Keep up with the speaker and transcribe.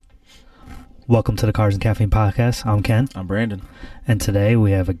Welcome to the Cars and Caffeine Podcast. I'm Ken. I'm Brandon. And today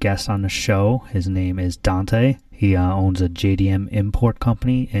we have a guest on the show. His name is Dante. He owns a JDM import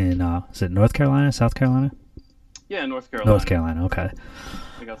company in, is it North Carolina, South Carolina? Yeah, North Carolina. North Carolina, okay.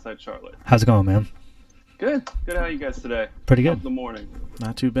 Like outside Charlotte. How's it going, man? Good. Good. How are you guys today? Pretty How's good. the morning?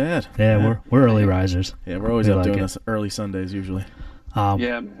 Not too bad. Yeah, we're early risers. Yeah, we're always We up like doing it. this early Sundays usually.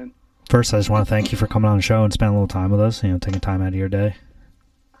 Yeah, man. First, I just want to thank you for coming on the show and spending a little time with us, taking time out of your day.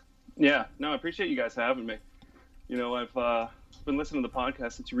 Yeah. No, I appreciate you guys having me. You know, I've been listening to the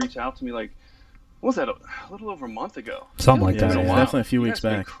podcast since you reached out to me what was that, a little over a month ago? Something like Yeah, that. It's been a yeah. while. Definitely a few You weeks guys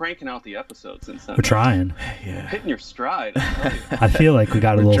have been back. cranking out the episodes since then. We're trying. Yeah. Hitting your stride. I tell you. I feel like we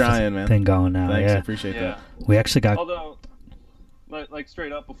got a We're little trying, man. thing going now. Thanks, I Yeah, appreciate Yeah. that. we actually got. Although, like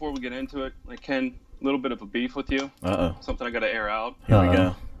straight up, before we get into it, Ken, a little bit of a beef with you. Uh-oh. Something I got to air out. Here we Uh-oh.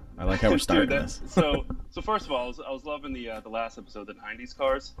 go. I like how we're starting Dude, this. So first of all, I was loving the last episode, the '90s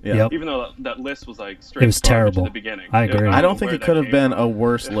cars. Yeah. Yep. Even though that list was like straight It was garbage terrible. at the beginning. I agree. I don't think where it that could have came been from. a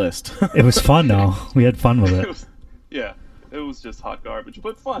worse list. It was fun, though. We had fun with It it. was, yeah, it was just hot garbage,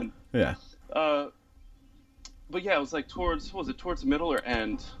 but fun. Yeah. But yeah, it was like towards the middle or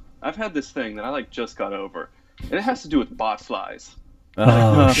end. I've had this thing that I just got over, and it has to do with bot flies.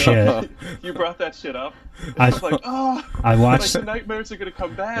 Oh, shit. You brought that shit up. I- I was like, oh, I watched. the nightmares are gonna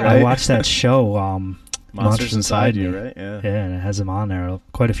come back. I watched that show, Monsters Inside You, Me. right? Yeah. Yeah, and it has him on there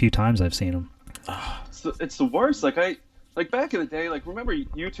quite a few times. I've seen him. It's the worst. Like back in the day, remember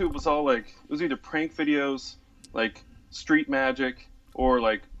YouTube was all it was either prank videos, street magic, or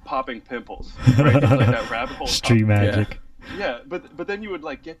popping pimples. Right? It was that rabbit hole. of Street popping- magic. Yeah, but then you would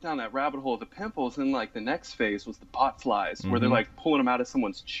get down that rabbit hole of the pimples, and the next phase was the bot flies, where they're pulling them out of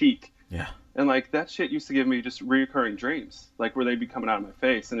someone's cheek. Yeah. And that shit used to give me just reoccurring dreams, where they'd be coming out of my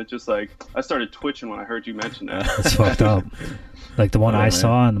face, and it just I started twitching when I heard you mention that. It's fucked up. Like the one Oh, I man.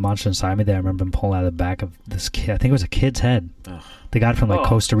 saw in the Monster Inside Me, there, I remember him pulling out of the back of this kid. I think it was a kid's head. Ugh. They got it from Oh,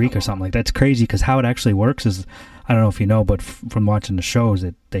 Costa Rica come or something like that. It's crazy because how it actually works is, I don't know if you know, but from watching the shows,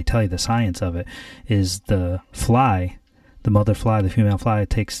 they tell you the science of it is the fly, the mother fly, the female fly,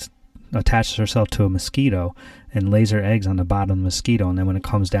 attaches herself to a mosquito and lays her eggs on the bottom of the mosquito, and then when it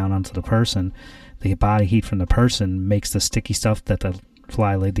comes down onto the person, the body heat from the person makes the sticky stuff that the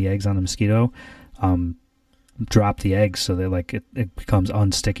fly laid the eggs on the mosquito drop the eggs so that it becomes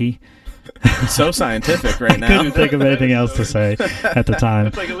unsticky. So scientific right now. Couldn't think of anything else to say at the time.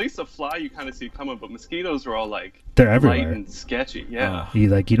 It's at least a fly you kind of see coming, but mosquitoes are all They're light everywhere. and sketchy. Yeah. You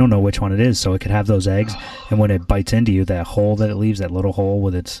don't know which one it is, so it could have those eggs, and when it bites into you, that hole that it leaves, that little hole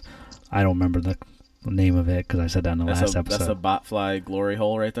with its, I don't remember the name of it because I said that in the last episode. That's a bot fly glory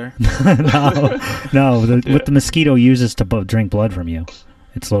hole right there. no, what the mosquito uses to drink blood from you,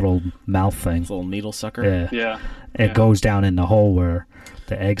 its little mouth thing. It's a little needle sucker. Yeah, Yeah. it goes down in the hole where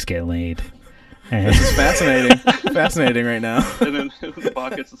the eggs get laid. And This is fascinating. Fascinating right now. And then the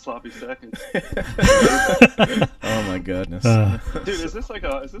bot gets a sloppy second. Oh my goodness. Dude, is this like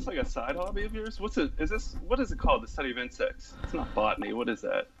a side hobby of yours? What is it called? The study of insects. It's not botany. What is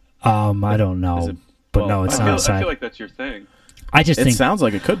that? I don't know, Is it- but well, no, it's I not. feel like that's your thing. I just It think sounds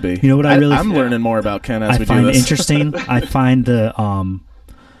like it could be. You know what I really I'm f- learning more about Ken as I we find do this. interesting. I find the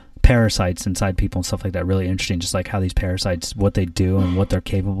parasites inside people and stuff like that really interesting. Just like how these parasites, what they do and what they're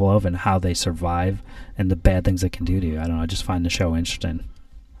capable of, and how they survive, and the bad things they can do to you. I don't know. I just find the show interesting.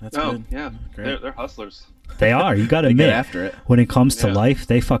 That's Oh, good. yeah. Great. They're hustlers. They are. You got to They admit, get after it. when it comes to Yeah. life,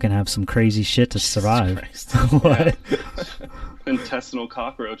 they fucking have some crazy shit to survive. Christ. What? Intestinal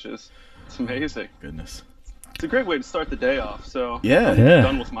cockroaches. It's amazing. Goodness. It's a great way to start the day off. So Yeah. Yeah.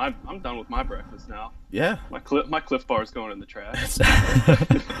 I'm done with my breakfast now. Yeah. My Cliff Bar is going in the trash.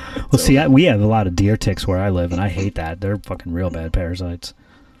 Well, see, we have a lot of deer ticks where I live, and I hate that. They're fucking real bad parasites.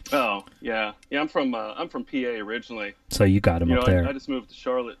 Oh yeah. I'm from PA originally. So you got them You know, up there. I just moved to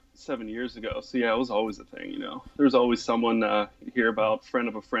Charlotte 7 years ago. So yeah, it was always a thing. There's always someone you hear about, friend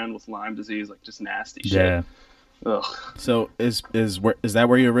of a friend with Lyme disease, just nasty shit. Yeah. Ugh. So is that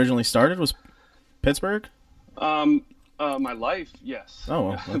where you originally started? Was Pittsburgh? My life, yes. Oh,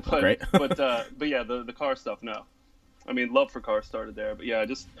 well, that's but, great. but yeah, the car stuff, no. I mean, love for cars started there, but yeah,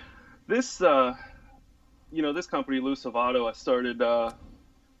 just this, this company, Lou Salvato, I started,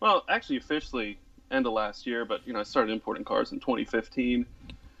 well, actually officially end of last year, but I started importing cars in 2015.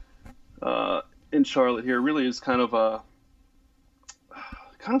 In Charlotte here, really is kind of a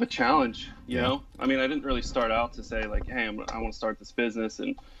challenge, you know. I mean, I didn't really start out to say hey, I want to start this business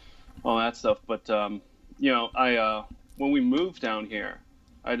and all that stuff, but I when we moved down here,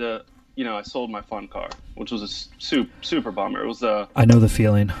 I sold my fun car, which was a super bummer. It was I know the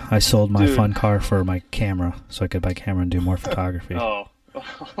feeling. I sold my Dude. fun car for my camera, so I could buy camera and do more photography. oh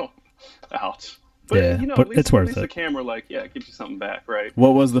Ouch. But Yeah, you know, but at least, it's worth at least it. the camera, like, yeah, it gives you something back, right?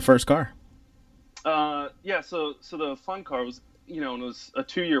 What was the first car? Yeah. So the fun car was, you know, it was a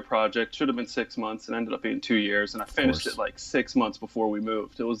 2-year project. Should have been 6 months, and ended up being 2 years. And I finished course. it like 6 months before we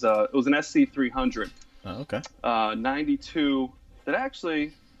moved. It was an SC300, Oh, okay. 92. That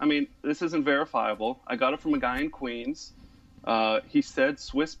actually, I mean, this isn't verifiable. I got it from a guy in Queens. He said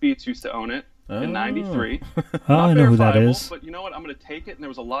Swiss Beats used to own it in '93. Oh, I know who that verifiable, is. But you know what? I'm going to take it. And there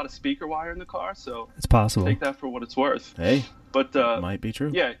was a lot of speaker wire in the car, so It's possible. take that for what it's worth. Hey, But might be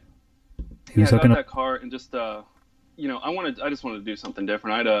true. yeah, He was I got hooking up. that car and just you know, I just wanted to do something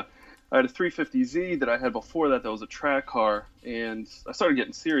different. I had a 350Z that I had before that was a track car, and I started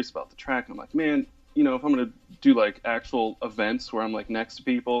getting serious about the track. And I'm like, man, you know, if I'm gonna do like actual events where I'm like next to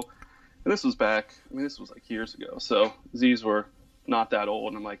people, and this was back, I mean, this was like years ago, so Z's were not that old,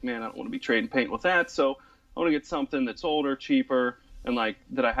 and I'm like, man, I don't want to be trading paint with that, so I want to get something that's older, cheaper, and like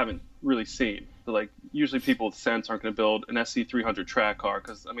that I haven't really seen. But like usually people with sense aren't going to build an SC300 track car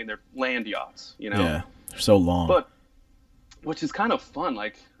because I mean they're land yachts, you know. Yeah, they're so long. But which is kind of fun.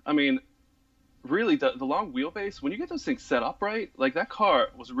 Like, I mean, really the long wheelbase, when you get those things set up right, like that car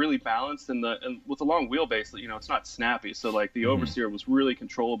was really balanced, and with the long wheelbase, you know, it's not snappy, so like the oversteer was really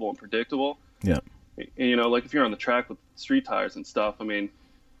controllable and predictable. Yeah. And, you know, like if you're on the track with street tires and stuff, I mean,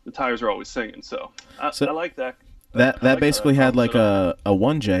 the tires are always singing. So I like that. That like basically how had like set a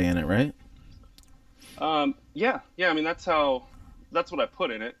 1J in it, right? Yeah. I mean, that's what I put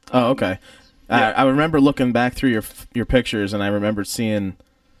in it. Oh, okay. yeah. I remember looking back through your pictures, and I remember seeing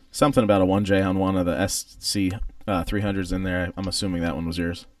something about a 1J on one of the SC 300s in there. I'm assuming that one was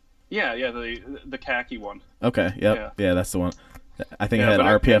yours. Yeah, the khaki one. Okay. Yep. Yeah, that's the one. I think it Yeah, had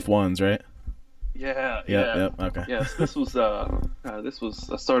but RPF ones, right? Yeah. Yep. Okay. Yes, this was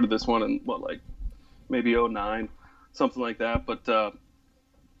I started this one in maybe 09, something like that. But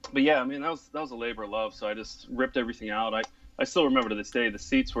yeah, I mean that was a labor of love. So I just ripped everything out. I still remember to this day the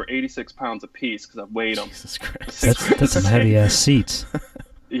seats were 86 pounds a piece because I weighed them. Jesus Christ. That's some heavy ass seats.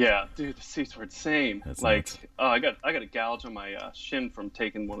 Yeah, dude, the seats were insane. That's like, nuts. I got a gouge on my shin from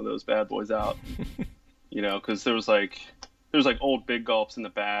taking one of those bad boys out. You know, because there was old big gulps in the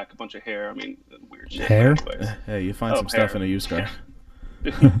back, a bunch of hair. I mean, weird shit. Hair? Anyways. Hey, you find some hair. stuff in a used car.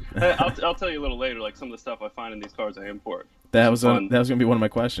 I'll tell you a little later, like some of the stuff I find in these cars I import. That was Fun. going to be one of my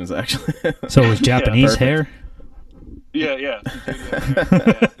questions, actually. So it was Japanese perfect. hair? Yeah.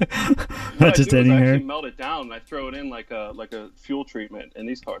 Not just any I hair. actually melt it down and I throw it in like a fuel treatment, and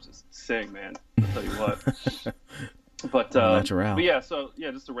these cars just sing, man. I'll tell you what. But natural. but yeah, so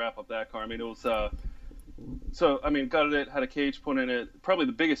yeah, just to wrap up that car, I mean it was so I mean gutted it, had a cage put in it. Probably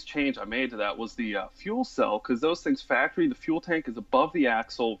the biggest change I made to that was the fuel cell, because those things factory, the fuel tank is above the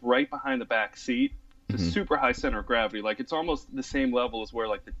axle, right behind the back seat. It's a super high center of gravity. Like it's almost the same level as where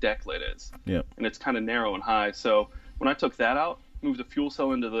like the deck lid is. Yep. And it's kind of narrow and high. So when I took that out, moved the fuel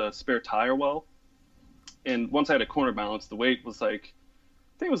cell into the spare tire well, and once I had a corner balance, the weight was like,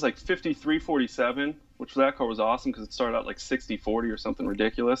 I think it was like 53.47, which for that car was awesome because it started out like 60.40 or something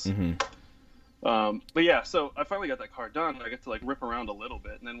ridiculous. But yeah, so I finally got that car done. I got to like rip around a little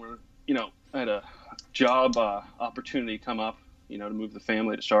bit, and then I had a job opportunity come up, to move the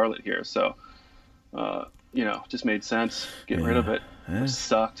family to Charlotte here. So, just made sense getting rid of it. Yeah. It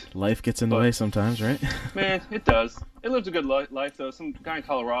sucked. Life gets in the way sometimes, right? Man, it does. It lives a good life, though. Some guy in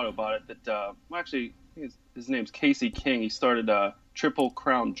Colorado bought it that, actually, his name's Casey King. He started Triple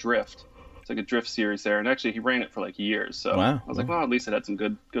Crown Drift. It's like a drift series there. And actually, he ran it for like years. So Wow. I was like, well, at least it had some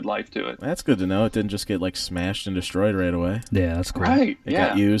good life to it. That's good to know. It didn't just get like smashed and destroyed right away. Yeah, that's cool. Right. It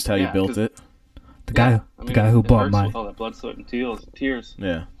got used how you built it. The guy who it bought hurts my with all that blood, sweat, and tears.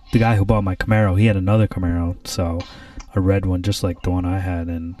 Yeah. the guy who bought my Camaro, he had another Camaro, so a red one just like the one I had,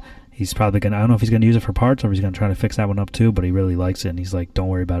 and he's probably gonna, I don't know if he's gonna use it for parts or if he's gonna try to fix that one up too, but he really likes it, and he's like, don't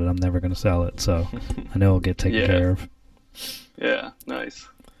worry about it, I'm never gonna sell it, so I know it'll get taken care of. Yeah, nice.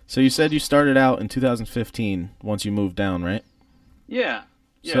 So you said you started out in 2015 once you moved down, right? Yeah.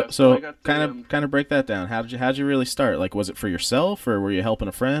 So I got kind of break that down. How'd you really start? Like, was it for yourself, or were you helping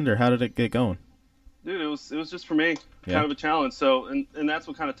a friend, or how did it get going? Dude, it was just for me, kind of a challenge. So, and that's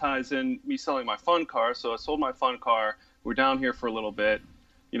what kind of ties in me selling my fun car. So I sold my fun car. We're down here for a little bit.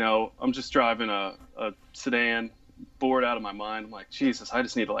 I'm just driving a sedan, bored out of my mind. I'm like, Jesus, I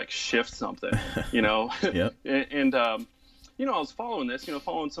just need to like shift something, Yep. And I was following this,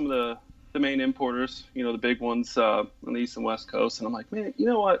 following some of the main importers, the big ones on the East and West Coast. And I'm like, man, you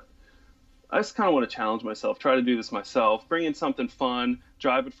know what? I just kind of want to challenge myself, try to do this myself, bring in something fun,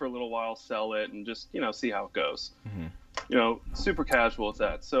 drive it for a little while, sell it, and just, see how it goes. Mm-hmm. Super casual at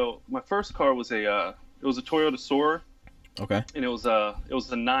that. So my first car was it was a Toyota Soarer, Okay. and it was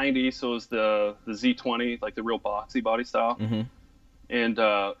the 90, so it was the Z20, like the real boxy body style, Mm-hmm. and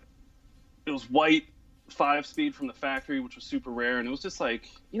it was white 5-speed from the factory, which was super rare, and it was just like,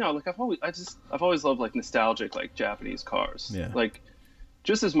 like I've always loved like nostalgic like Japanese cars, Yeah. like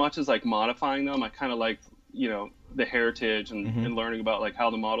just as much as like modifying them. I kind of like the heritage and learning about like how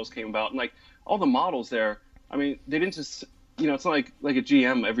the models came about, and like all the models there. I mean, they didn't just it's not like a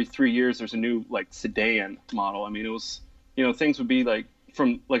GM every 3 years there's a new like sedan model. I mean, it was things would be like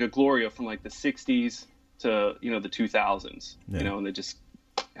from like a Gloria from like the 60s to the 2000s, Yeah. and they just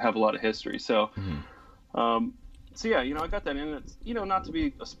have a lot of history. So so yeah, I got that in. It's not to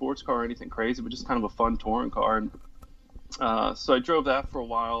be a sports car or anything crazy, but just kind of a fun touring car. And so I drove that for a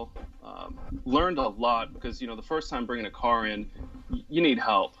while. Learned a lot because the first time bringing a car in, you need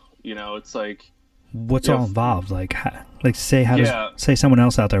help. It's like what's all involved? Like say someone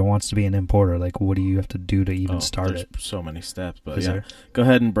else out there wants to be an importer. Like, what do you have to do to even start there's it? So many steps, but Is yeah, there? go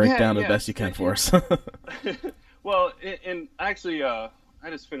ahead and break down the best you can for us. Well, and actually, I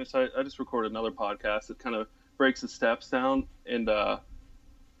just finished. I just recorded another podcast that kind of breaks the steps down and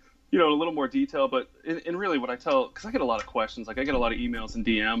in a little more detail. But in really, what I tell, because I get a lot of questions, like I get a lot of emails and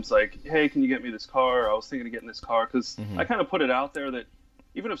DMs, like, "Hey, can you get me this car? I was thinking of getting this car," because I kind of put it out there that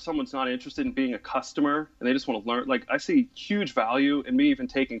even if someone's not interested in being a customer and they just want to learn, like I see huge value in me even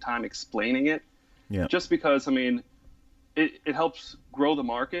taking time explaining it. Yeah. Just because, I mean, it helps grow the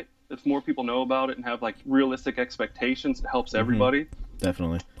market. If more people know about it and have like realistic expectations, it helps everybody.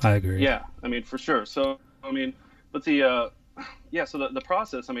 Definitely. I agree. Yeah, I mean, for sure. So, I mean, but so the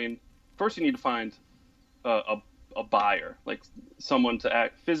process, I mean, first you need to find a buyer, like someone to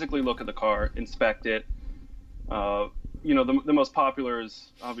physically look at the car, inspect it. The most popular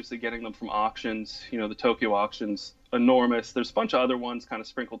is obviously getting them from auctions. The Tokyo auctions, enormous. There's a bunch of other ones kind of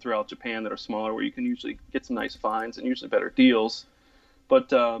sprinkled throughout Japan that are smaller, where you can usually get some nice finds and usually better deals. But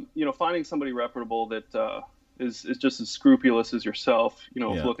finding somebody reputable that is just as scrupulous as yourself,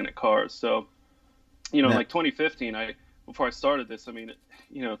 of looking at cars. So, like 2015, before I started this, I mean,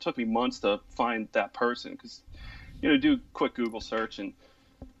 it took me months to find that person because, do a quick Google search and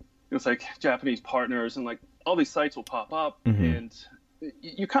it's like Japanese partners and like all these sites will pop up and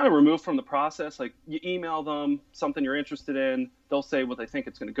you kind of remove from the process. Like you email them something you're interested in, they'll say what they think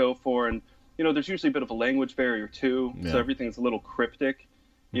it's going to go for. And, there's usually a bit of a language barrier too. Yeah. So everything's a little cryptic,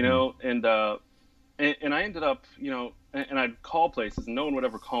 and I ended up, and I'd call places and no one would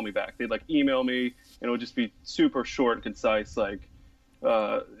ever call me back. They'd like email me and it would just be super short and concise. Like,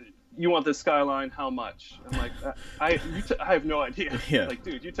 you want this Skyline? How much? I'm like, I have no idea. Yeah. Like,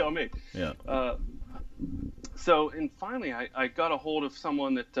 dude, you tell me. Yeah. And finally I got a hold of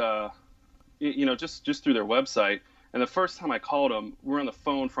someone that, just through their website. And the first time I called him, we were on the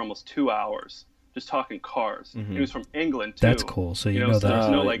phone for almost 2 hours, just talking cars. He was from England too. That's cool. So so that. there's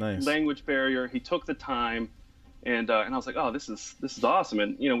no nice. language barrier. He took the time, and I was like, oh, this is awesome.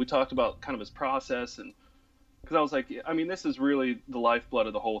 And we talked about kind of his process, and because I was like, I mean, this is really the lifeblood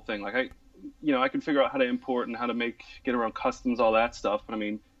of the whole thing. Like I can figure out how to import and how to get around customs, all that stuff. But I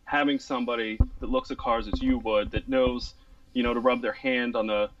mean, having somebody that looks at cars as you would, that knows, to rub their hand on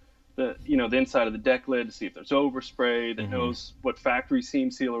the inside of the deck lid to see if there's overspray, that knows what factory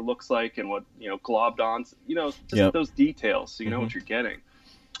seam sealer looks like and what, globbed on, just those details. So you know what you're getting,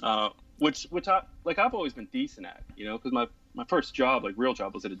 which I've always been decent at, because my first job, like real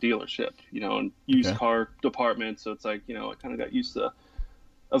job, was at a dealership, and used car department. So it's like, I kind of got used to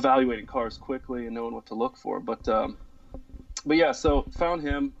evaluating cars quickly and knowing what to look for. But yeah, so found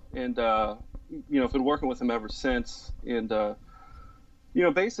him and, I've been working with him ever since. And,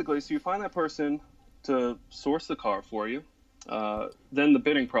 basically, so you find that person to source the car for you. Then the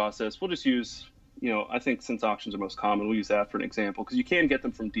bidding process, we'll just use, I think since auctions are most common, we'll use that for an example, because you can get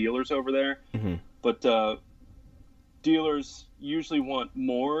them from dealers over there. But dealers usually want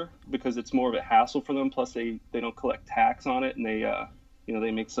more because it's more of a hassle for them. Plus, they don't collect tax on it, and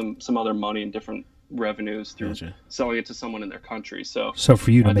they make some other money in different revenues through selling it to someone in their country. So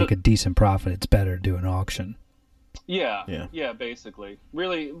for you to make a decent profit, it's better to do an auction. Yeah, basically.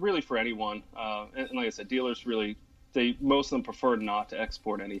 Really for anyone. And like I said, dealers really, most of them prefer not to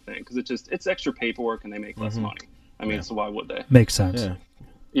export anything because it's extra paperwork and they make less money. I mean, so why would they? Makes sense.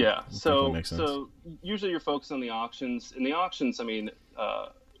 Yeah. So usually you're focused on the auctions. And the auctions, I mean,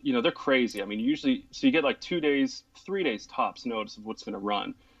 they're crazy. I mean, usually, so you get like 2 days, 3 days tops notice of what's going to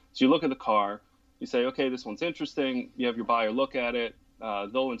run. So you look at the car, you say, okay, this one's interesting. You have your buyer look at it.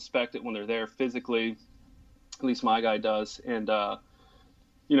 They'll inspect it when they're there physically. At least my guy does. And,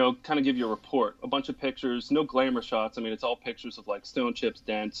 kind of give you a report, a bunch of pictures, no glamour shots. I mean, it's all pictures of like stone chips,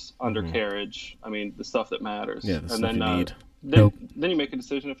 dents, undercarriage. I mean, the stuff that matters. Yeah, the stuff you need. Then you make a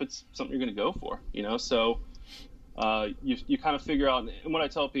decision if it's something you're going to go for, So you kind of figure out. And what I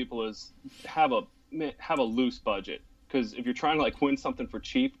tell people is have a loose budget, because if you're trying to like win something for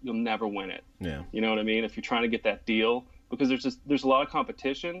cheap, you'll never win it. Yeah. You know what I mean? If you're trying to get that deal, because there's a lot of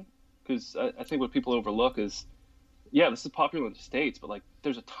competition. Because I think what people overlook is, yeah, this is popular in the States, but like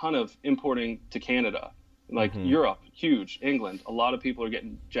there's a ton of importing to Canada, like Europe, huge, England. A lot of people are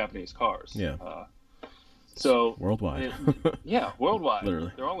getting Japanese cars. Yeah. So worldwide. Worldwide.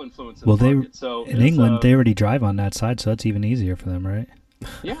 Literally. They're all influencing the market. So in England, they already drive on that side, so it's even easier for them, right?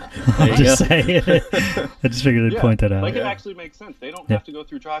 Yeah. Just saying. I just figured I'd point that out. Like it actually makes sense. They don't have to go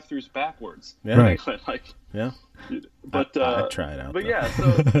through drive-throughs backwards. Yeah. Right. Like, yeah. But I'd try it out. But though. yeah,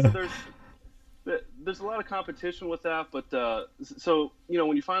 so there's a lot of competition with that. But so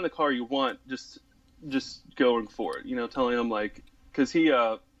when you find the car you want, just going for it. Telling them like, because he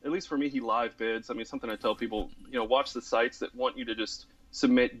at least for me, he live bids. I mean, something I tell people, watch the sites that want you to just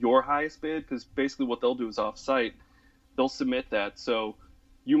submit your highest bid, because basically what they'll do is off-site, they'll submit that. So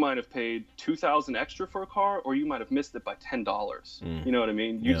you might have paid $2,000 extra for a car, or you might have missed it by $10. You know what I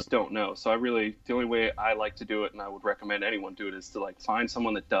mean? You just don't know. So the only way I like to do it, and I would recommend anyone do it, is to like find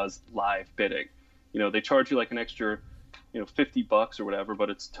someone that does live bidding. They charge you like an extra, $50 or whatever,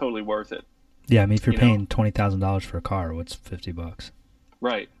 but it's totally worth it. Yeah, I mean, if you're paying $20,000 for a car, what's $50?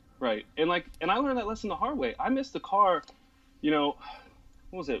 Right. And I learned that lesson the hard way. I missed the car, what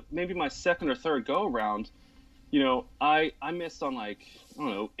was it? Maybe my second or third go around. I missed on like, I don't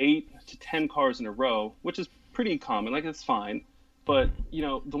know, 8 to 10 cars in a row, which is pretty common. Like, it's fine. But,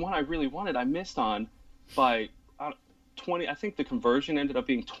 the one I really wanted, I missed on by 20. I think the conversion ended up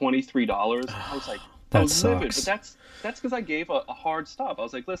being $23. I was like, I was livid. But that's because I gave a hard stop. I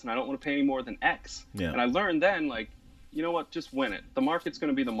was like, listen, I don't want to pay any more than X. Yeah. And I learned then, like, you know what, just win it. The market's going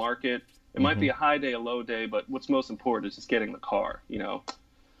to be the market. It might be a high day, a low day, but what's most important is just getting the car,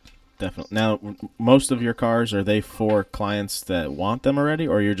 Definitely. Now, most of your cars, are they for clients that want them already,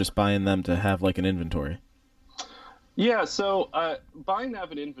 or you're just buying them to have like an inventory? Yeah, so buying to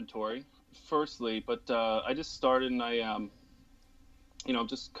have an inventory, firstly, but I just started, and I'm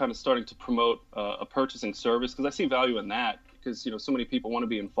just kind of starting to promote a purchasing service, because I see value in that, because, so many people want to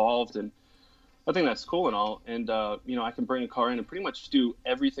be involved, and I think that's cool and all. And, I can bring a car in and pretty much do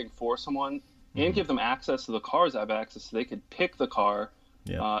everything for someone and give them access to the cars I have access, so they could pick the car.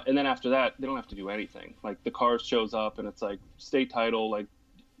 Yeah. And then after that, they don't have to do anything. Like, the car shows up and it's like state title, like,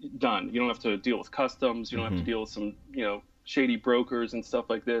 done. You don't have to deal with customs. You don't have to deal with some, shady brokers and stuff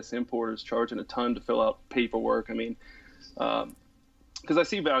like this, importers charging a ton to fill out paperwork. I mean, because I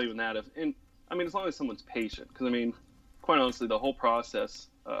see value in that. As long as someone's patient. Because, quite honestly, the whole process,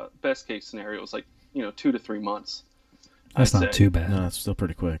 best case scenario is like, 2 to 3 months. That's not too bad. No, it's still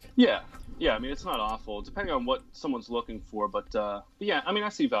pretty quick. Yeah. Yeah, it's not awful, depending on what someone's looking for. But yeah, I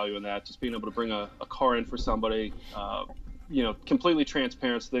see value in that, just being able to bring a car in for somebody, completely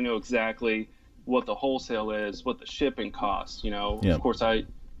transparent, so they know exactly what the wholesale is, what the shipping costs. Of course, I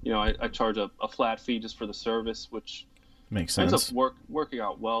charge a flat fee just for the service, which makes sense. Ends up working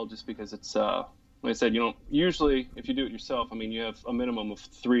out well, just because it's like I said, usually if you do it yourself, you have a minimum of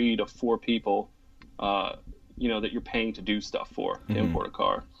 3 to 4 people, that you're paying to do stuff for to import a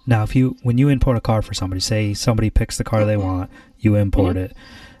car. Now, when you import a car for somebody, say somebody picks the car they want, you import it.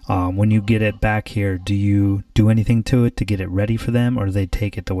 When you get it back here, do you do anything to it to get it ready for them, or do they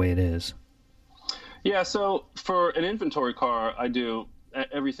take it the way it is? Yeah, so for an inventory car, I do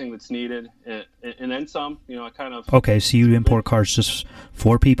everything that's needed, and then some. I kind of. Okay, so you import cars just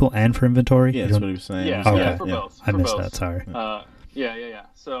for people and for inventory? Yeah, that's what he was saying. Yeah, okay. For both. I missed that. Sorry. Yeah.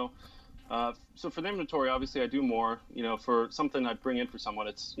 So for the inventory, obviously, I do more. For something I bring in for someone,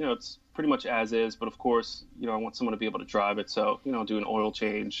 it's it's pretty much as is. But of course, I want someone to be able to drive it. So do an oil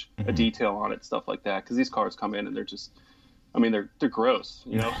change, a detail on it, stuff like that. Because these cars come in and they're just, they're gross.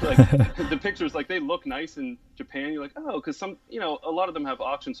 Like the pictures, like they look nice in Japan. You're like, oh, because some, a lot of them have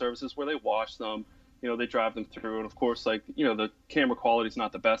auction services where they wash them. They drive them through, and of course, like the camera quality is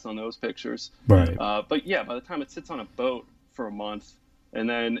not the best on those pictures. Right. But yeah, by the time it sits on a boat for a month, and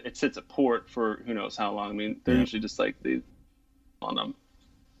then it sits at port for who knows how long. They're usually just like on them,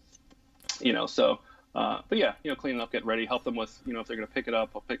 So, but yeah, clean it up, get ready, help them with, if they're gonna pick it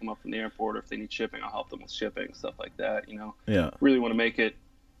up, I'll pick them up from the airport, or if they need shipping, I'll help them with shipping, stuff like that. Yeah. Really want to make it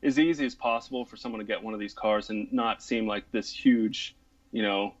as easy as possible for someone to get one of these cars and not seem like this huge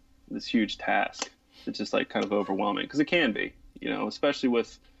task. It's just like kind of overwhelming, because it can be, especially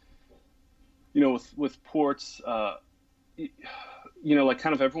with ports. like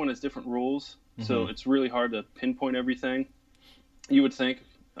kind of everyone has different rules, so Mm-hmm. it's really hard to pinpoint everything. You would think,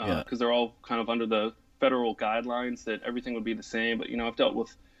 Yeah. because they're all kind of under the federal guidelines that everything would be the same. But I've dealt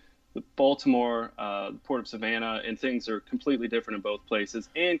with Baltimore, the Port of Savannah, and things are completely different in both places,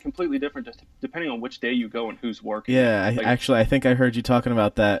 and completely different depending on which day you go and who's working. Yeah, Like, I think I heard you talking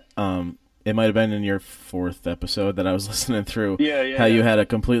about that. It might have been in your 4th episode that I was listening through. Yeah, How you yeah. had a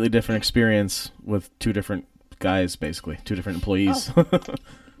completely different experience with 2 different guys, basically 2 different employees.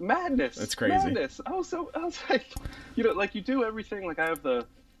 Madness. That's crazy. Madness. I was like, like you do everything. Like I have the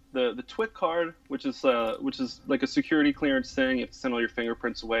TWIC card, which is like a security clearance thing. You have to send all your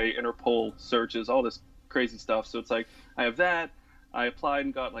fingerprints away, Interpol searches, all this crazy stuff. So it's like I have that. I applied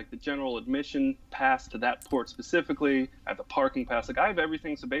and got like the general admission pass to that port specifically. I have the parking pass. Like I have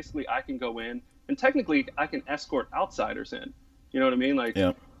everything. So basically, I can go in and technically I can escort outsiders in. You know what I mean? Like,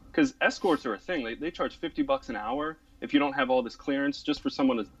 Yep. because escorts are a thing. They charge $50 an hour if you don't have all this clearance just for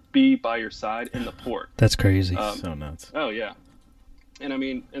someone to be by your side in the port. That's crazy. So nuts. Oh yeah, and I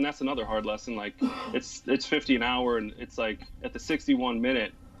mean, and that's another hard lesson. Like it's 50 an hour, and it's like at the 61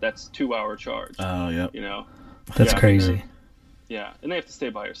 minute, that's 2-hour charge. Oh, yep. That's Yeah, crazy. yeah, and they have to stay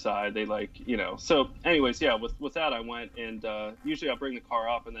by your side. They So, anyways, yeah. With that, I went and usually I'll bring the car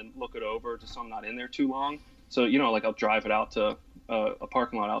up and then look it over just so I'm not in there too long. So like I'll drive it out to a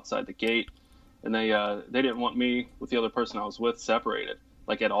parking lot outside the gate, and they didn't want me with the other person I was with separated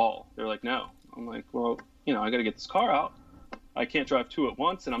like at all. They're like, no. I'm like, well, I got to get this car out. I can't drive 2 at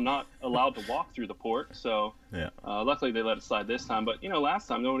once, and I'm not allowed to walk through the port. So Yeah. luckily they let it slide this time. But last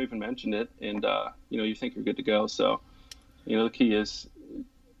time no one even mentioned it, and you think you're good to go. So the key is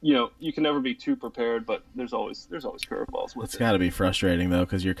you can never be too prepared, but there's always curveballs with It's it. got to be frustrating though,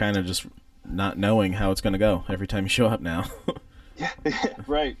 because you're kind of just not knowing how it's going to go every time you show up now. Yeah,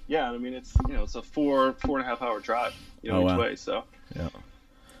 right. Yeah, I mean it's it's a 4.5 hour drive Oh, each wow. way. So Yeah.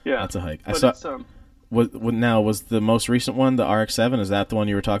 yeah, That's a hike. I but saw. it's, Was the most recent one the RX-7? Is that the one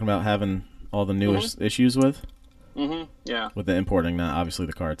you were talking about having all the newest issues with? yeah, With the importing, not obviously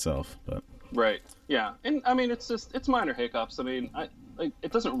the car itself, but right. Yeah, and I mean it's minor hiccups. I mean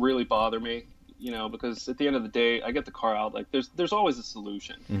it doesn't really bother me, because at the end of the day I get the car out. Like there's always a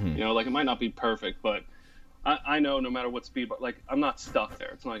solution. Like it might not be perfect, but I know no matter what speed, but like I'm not stuck there.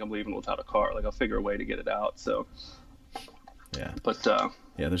 It's not like I'm leaving without a car. Like I'll figure a way to get it out. So yeah. but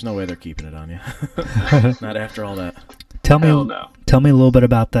Yeah, there's no way they're keeping it on you. Not after all that. Tell me hell no. a little bit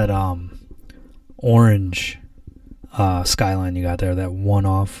about that orange Skyline you got there, that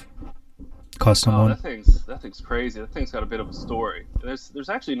one-off custom Oh, one. that thing's crazy. That thing's got a bit of a story. There's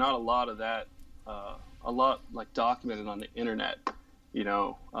actually not a lot of that, a lot like documented on the internet.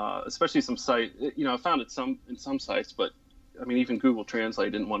 Especially some site. I found it in some sites, but I mean even Google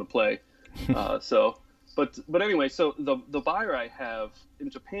Translate didn't want to play. But anyway, so the buyer I have in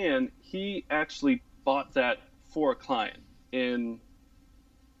Japan, he actually bought that for a client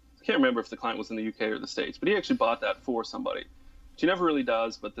I can't remember if the client was in the UK or the States, but he actually bought that for somebody. She never really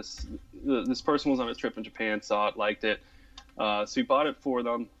does, but this person was on a trip in Japan, saw it, liked it, so he bought it for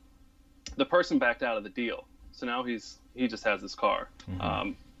them. The person backed out of the deal, so now he just has this car.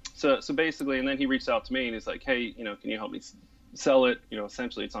 So basically, and then he reached out to me and he's like, hey, can you help me sell it?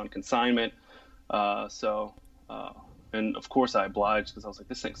 Essentially it's on consignment. And of course I obliged because I was like,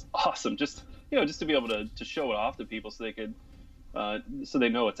 this thing's awesome. Just to be able to show it off to people so they could, so they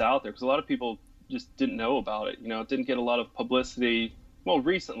know it's out there. Because a lot of people just didn't know about it. It didn't get a lot of publicity. Well,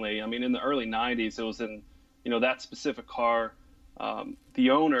 recently, I mean, in the early 90s, it was in, that specific car. The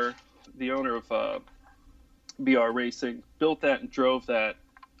owner of BR Racing built that and drove that,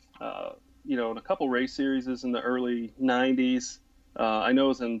 in a couple race series in the early 90s. I know it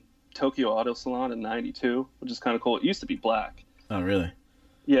was in Tokyo Auto Salon in '92, which is kind of cool. It used to be black. Oh, really?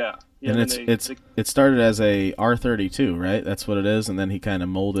 Yeah. And it started as a R32, right? That's what it is, and then he kind of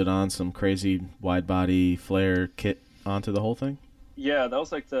molded on some crazy wide body flare kit onto the whole thing. Yeah, that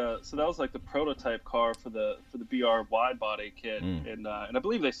was like the prototype car for the BR wide body kit, and I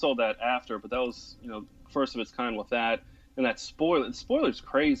believe they sold that after, but that was first of its kind with that. And that spoiler. The spoiler's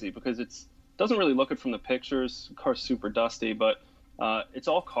crazy because it doesn't really look it from the pictures. The car's super dusty, but it's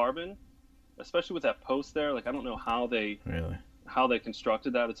all carbon, especially with that post there. Like I don't know how they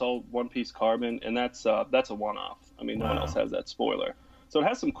constructed that. It's all one piece carbon, and that's a one-off. I mean, no one else has that spoiler. So it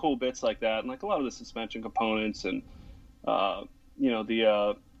has some cool bits like that, and like a lot of the suspension components, and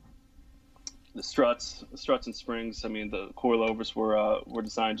the struts and springs. I mean, the coilovers were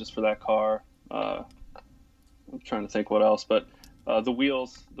designed just for that car. I'm trying to think what else, but the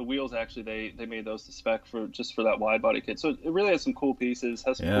wheels actually they made those to spec for that wide body kit. So it really has some cool pieces,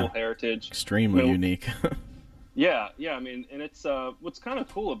 has some cool heritage. Extremely unique. Yeah, yeah. I mean, and it's what's kind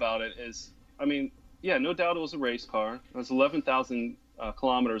of cool about it is, I mean, yeah, no doubt it was a race car. There's 11,000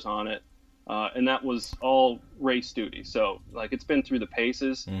 kilometers on it, and that was all race duty. So like it's been through the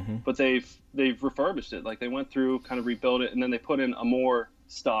paces, but they've refurbished it. Like they went through, kind of rebuilt it, and then they put in a more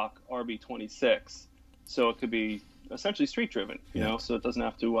stock RB26, so it could be essentially street driven. You know, so it doesn't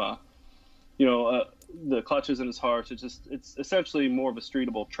have to, the clutch isn't as harsh. It's essentially more of a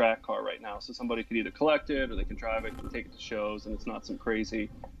streetable track car right now. So somebody could either collect it or they can drive it and take it to shows, and it's not some crazy,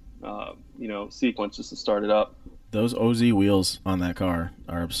 sequence just to start it up. Those OZ wheels on that car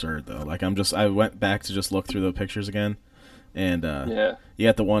are absurd though. Like I went back to just look through the pictures again, and you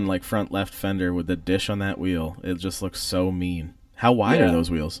got the one like front left fender with the dish on that wheel. It just looks so mean. How wide are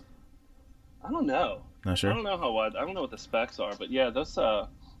those wheels? I don't know. Not sure. I don't know how wide. I don't know what the specs are, but yeah, those.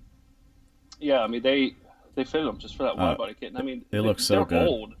 Yeah, I mean they fitted them just for that wide body kit. And I mean, they look so good. They're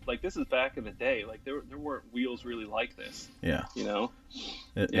old. Like this is back in the day. Like there weren't wheels really like this. Yeah. You know.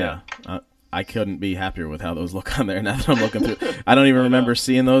 I couldn't be happier with how those look on there. Now that I'm looking through, I don't even remember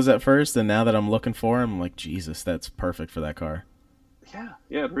seeing those at first, and now that I'm looking for them, I'm like, Jesus, that's perfect for that car. Yeah,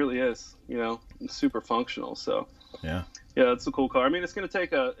 it really is. You know, super functional. So. Yeah. Yeah, it's a cool car. I mean, it's gonna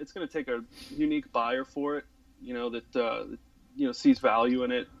take a unique buyer for it. You know that sees value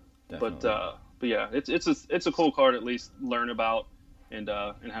in it. Definitely. But yeah, it's a cool car to at least learn about and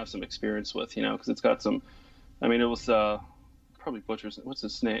have some experience with. You know, because it's got some. I mean, it was probably butchers. What's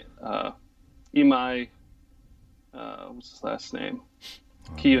his name? Imai. What's his last name?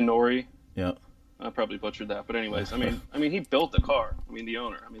 Kiyanori. Yeah. I probably butchered that, but anyways, I mean, he built the car. I mean, the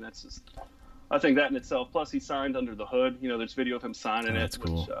owner. I mean, that's just. I think that in itself. Plus, he signed under the hood. You know, there's video of him signing it. That's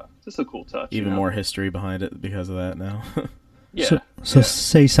cool. Which, just a cool touch. Even more history behind it because of that now. Yeah. So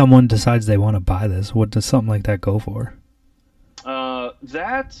say someone decides they want to buy this. What does something like that go for? So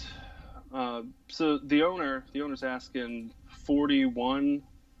the owner's asking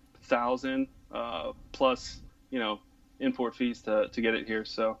 $41,000 plus, import fees to get it here.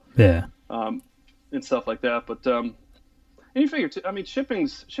 So yeah, and stuff like that. But and you figure, I mean,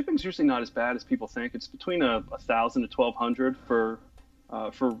 shipping's usually not as bad as people think. It's between $1,000 to $1,200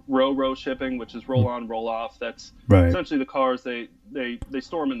 for row shipping, which is roll on, roll off. That's right. Essentially the cars they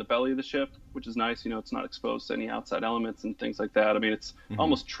store them in the belly of the ship, which is nice. You know, it's not exposed to any outside elements and things like that. I mean, it's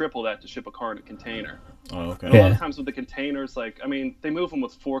almost triple that to ship a car in a container. Oh, okay. And a lot of times with the containers, they move them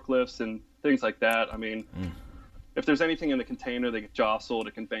with forklifts and things like that. I mean, if there's anything in the container, they get jostled,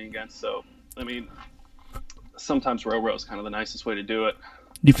 it can bang against. So, I mean, sometimes row is kind of the nicest way to do it.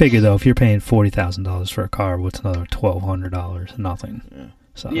 You figure though, if you're paying $40,000 for a car, what's another $1,200? Nothing. Yeah.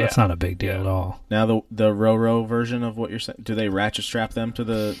 So that's not a big deal at all. Now the row version of what you're saying, do they ratchet strap them to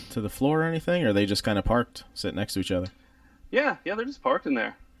the floor or anything, or are they just kind of parked, sit next to each other? Yeah, they're just parked in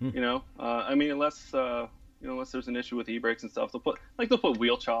there. You know, I mean, unless there's an issue with e-brakes and stuff, they'll put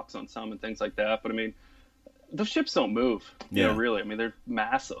wheel chocks on some and things like that. But I mean, the ships don't move. You know, really. I mean, they're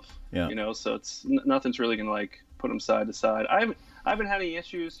massive. Yeah. You know, so it's nothing's really gonna put them side to side. I haven't had any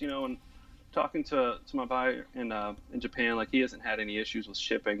issues. You know, and talking to my buyer in Japan, he hasn't had any issues with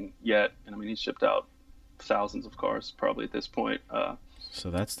shipping yet. And I mean, he's shipped out thousands of cars probably at this point.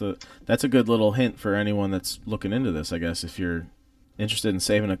 So that's a good little hint for anyone that's looking into this, I guess. If you're interested in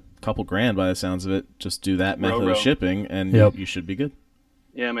saving a couple grand by the sounds of it, just do that method of shipping, and you should be good.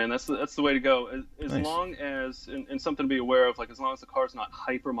 Yeah, man, that's the way to go. As Nice. long as, and something to be aware of, as long as the car's not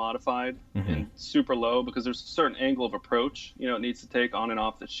hyper modified and super low, because there's a certain angle of approach, it needs to take on and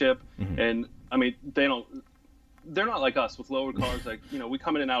off the ship. And I mean, they're not like us with lower cars. We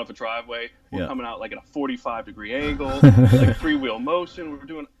come in and out of a driveway. We're coming out at a 45-degree angle, three-wheel motion. We're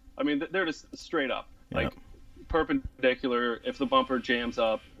doing, I mean, they're just straight up, perpendicular. If the bumper jams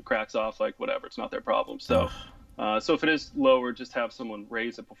up, cracks off, whatever, it's not their problem. So. So if it is lower, just have someone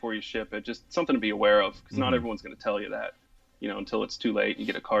raise it before you ship it. Just something to be aware of, because not everyone's going to tell you that, until it's too late. You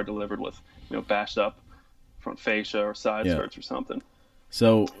get a car delivered with, bashed up front fascia or side skirts or something.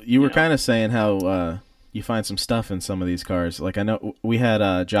 So you were kind of saying how you find some stuff in some of these cars. I know we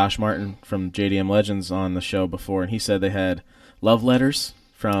had Josh Martin from JDM Legends on the show before, and he said they had love letters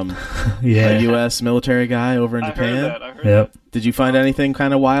from a U.S. military guy over in Japan. I heard that. Did you find anything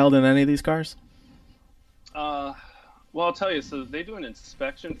kind of wild in any of these cars? Well, I'll tell you. So they do an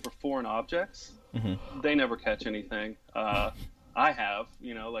inspection for foreign objects. They never catch anything. I have,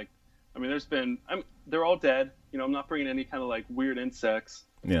 there's been. They're all dead. I'm not bringing any kind of weird insects.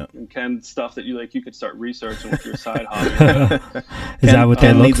 Yeah. And stuff that you could start researching with your side hobby. Is that what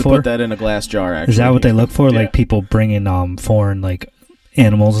they look for? To put that in a glass jar. Actually, is that what they look for? People bringing foreign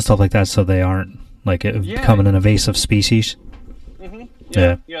animals and stuff like that, so they aren't coming an invasive species.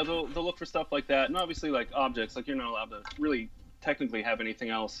 Yeah. They'll look for stuff like that, and obviously like objects. Like you're not allowed to really technically have anything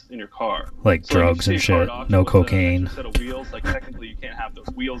else in your car, like so, drugs and shit. No cocaine. An extra set of wheels. Like technically, you can't have those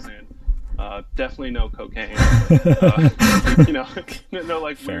wheels in. Definitely no cocaine. You know, no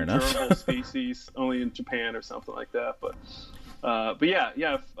like weird durable species only in Japan or something like that. But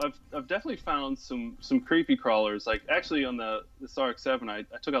yeah, I've definitely found some creepy crawlers. Like actually on the RX-7, I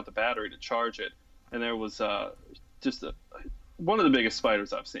took out the battery to charge it, and there was just one of the biggest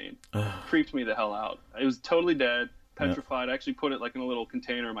spiders I've seen. Creeped me the hell out. It was totally dead, petrified. I actually put it like in a little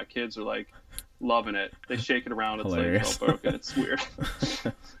container. My kids are like loving it. They shake it around. It's hilarious. Like all broken. It's weird.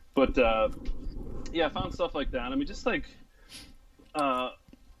 But yeah, I found stuff like that. I mean, just like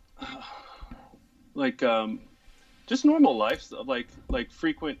just normal life stuff, like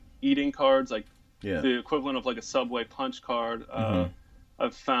frequent eating cards, like the equivalent of like a Subway punch card.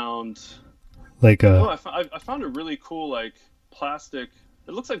 I've found like I found a really cool like plastic.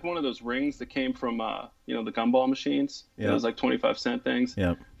 It looks like one of those rings that came from the gumball machines. Yeah, those like 25-cent things.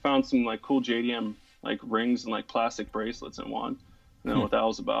 Yeah, found some like cool JDM like rings and like plastic bracelets in one. I don't know what that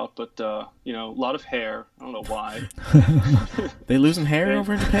was about, but a lot of hair. I don't know why. They losing hair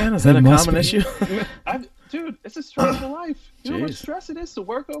over in Japan? Is that a common issue? Dude, it's a stressful life. You know how much stress it is to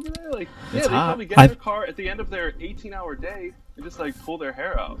work over there? Like, it's they hot. probably get in their car at the end of their 18-hour day and just like pull their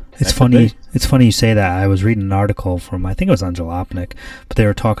hair out. It's funny. It's funny you say that. I was reading an article from, I think it was on Jalopnik, but they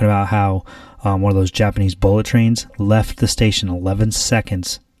were talking about how one of those Japanese bullet trains left the station 11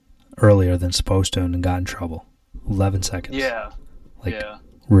 seconds earlier than supposed to and got in trouble. 11 seconds. Yeah. Like,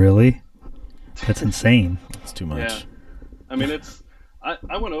 really? That's insane. It's too much. Yeah. I mean,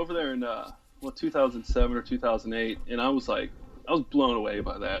 I went over there in 2007 or 2008, and I was blown away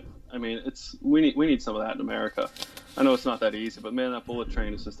by that. I mean, we need some of that in America. I know it's not that easy, but man, that bullet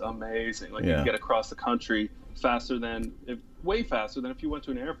train is just amazing. Like you can get across the country way faster than if you went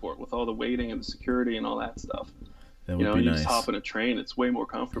to an airport with all the waiting and the security and all that stuff. That would be you nice. just hop in a train. It's way more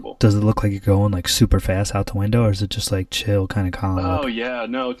comfortable. Does it look like you're going like super fast out the window, or is it just like chill, kind of calm? Oh yeah,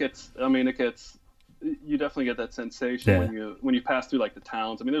 no, it gets. You definitely get that sensation when you pass through like the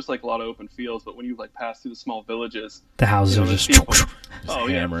towns. I mean, there's like a lot of open fields, but when you like pass through the small villages, the houses are just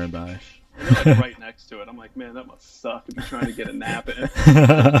hammering by. And they're like right next to it. I'm like, man, that must suck if you're trying to get a nap in.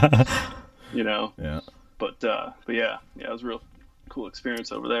 Yeah. But yeah, it was a real cool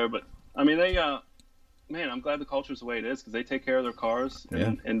experience over there. But I mean, they man, I'm glad the culture's the way it is because they take care of their cars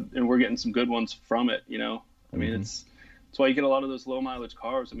and we're getting some good ones from it. I mean, it's why you get a lot of those low mileage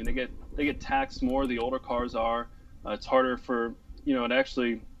cars. I mean, they get taxed more. The older cars are. It's harder for it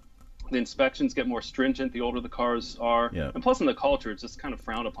actually. The inspections get more stringent the older the cars are. Yeah. And plus in the culture, it's just kind of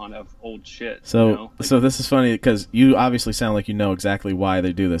frowned upon to have old shit. So this is funny because you obviously sound like you know exactly why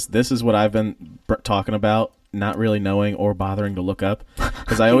they do this. This is what I've been talking about, not really knowing or bothering to look up.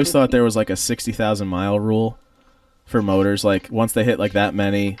 Because I always thought there was like a 60,000 mile rule for motors. Like once they hit like that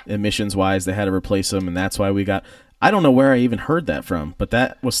many emissions wise, they had to replace them. And that's why we got... I don't know where I even heard that from, but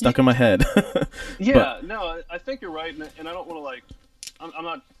that was stuck in my head. No, I think you're right. And I don't want to like... I'm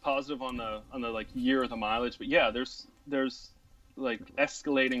not positive on the like year of the mileage, but yeah, there's like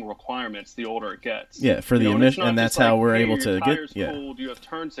escalating requirements the older it gets. Yeah, for the emission, and that's how we're able to get. Yeah, cooled, you have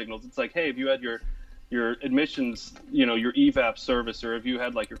turn signals. It's like, hey, if you had your admissions, your evap service, or if you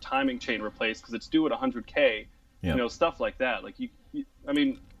had like your timing chain replaced because it's due at 100K, stuff like that. Like I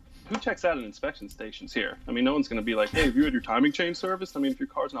mean, who checks out at inspection stations here? I mean, no one's going to be like, hey, if you had your timing chain serviced, I mean, if your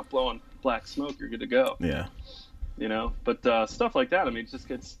car's not blowing black smoke, you're good to go. Yeah. But stuff like that, I mean, it just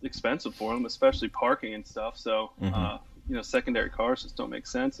gets expensive for them, especially parking and stuff. So, secondary cars just don't make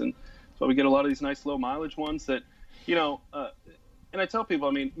sense. And so we get a lot of these nice low mileage ones that, and I tell people,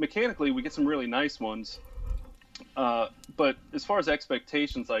 I mean, mechanically, we get some really nice ones. But as far as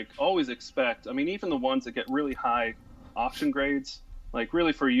expectations, like always expect, I mean, even the ones that get really high option grades, like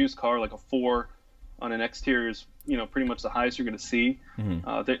really for a used car, like a 4 on an exterior is, pretty much the highest you're going to see.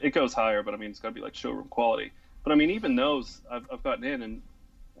 Mm-hmm. It goes higher, but I mean, it's got to be like showroom quality. But I mean, even those I've gotten in, and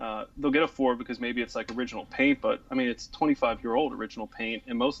they'll get a 4 because maybe it's like original paint, but I mean, it's 25-year-old original paint,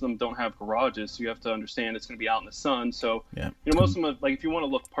 and most of them don't have garages, so you have to understand it's going to be out in the sun. So, most of them, like if you want to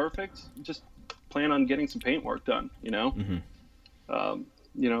look perfect, just plan on getting some paint work done. Mm-hmm.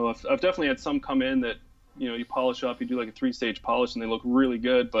 I've definitely had some come in that you polish up, you do like a 3-stage polish, and they look really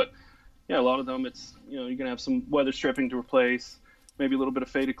good. But yeah, a lot of them, it's you're going to have some weather stripping to replace. Maybe a little bit of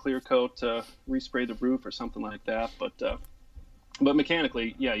faded clear coat to respray the roof or something like that. But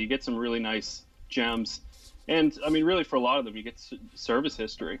mechanically, yeah, you get some really nice gems. And, I mean, really for a lot of them, you get service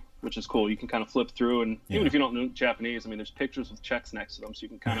history, which is cool. You can kind of flip through, and even if you don't know Japanese, I mean, there's pictures with checks next to them, so you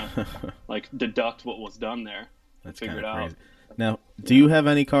can kind of, like, deduct what was done there and figure it out. Now, do you have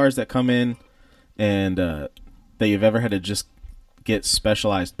any cars that come in and that you've ever had to just get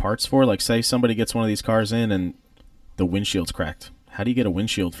specialized parts for? Like, say somebody gets one of these cars in and the windshield's cracked. How do you get a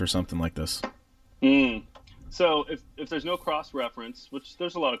windshield for something like this? So if there's no cross reference, which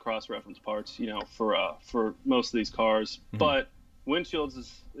there's a lot of cross reference parts, for most of these cars, but windshields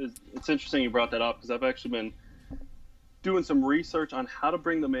is it's interesting you brought that up, because I've actually been doing some research on how to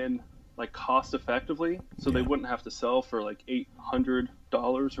bring them in like cost effectively, so they wouldn't have to sell for like $800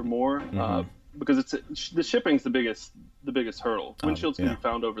 or more, because the shipping's the biggest hurdle. Windshields can be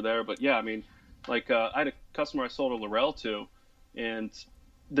found over there, but yeah, I mean, like I had a customer I sold a Laurel to, and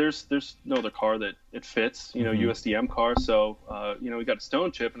there's no other car that it fits, USDM car. So, we got a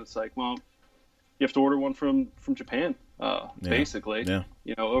stone chip, and it's like, well, you have to order one from Japan, basically,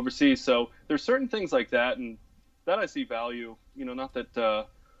 overseas. So there's certain things like that, and that I see value, not that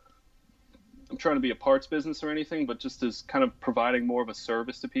I'm trying to be a parts business or anything, but just as kind of providing more of a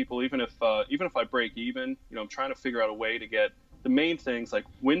service to people. Even if I break even, I'm trying to figure out a way to get the main things like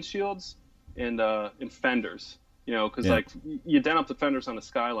windshields and fenders. Because like you dent up the fenders on a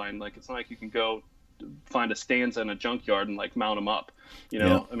Skyline, like it's not like you can go find a Stanza in a junkyard and like mount them up.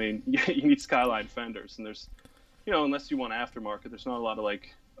 I mean, you need Skyline fenders, and there's, unless you want aftermarket, there's not a lot of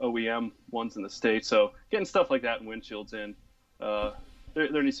like OEM ones in the States. So getting stuff like that and windshields in,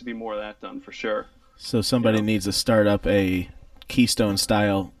 there needs to be more of that done for sure. So somebody needs to start up a Keystone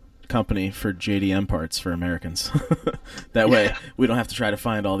style company for JDM parts for Americans. That way we don't have to try to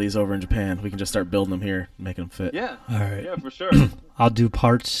find all these over in Japan. We can just start building them here, making them fit. Yeah. All right. Yeah, for sure. I'll do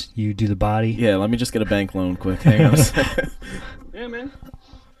parts. You do the body. Yeah, let me just get a bank loan quick. Hang on a second. Yeah, man.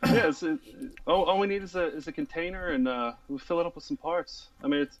 Yeah, all we need is a container, and we'll fill it up with some parts. I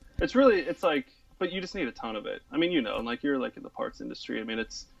mean, it's really like, but you just need a ton of it. I mean, and like you're like in the parts industry. I mean,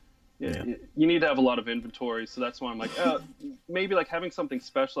 it's you need to have a lot of inventory. So that's why I'm like, maybe like having something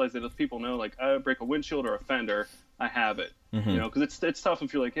specialized that if people know, like I break a windshield or a fender, I have it. Because it's tough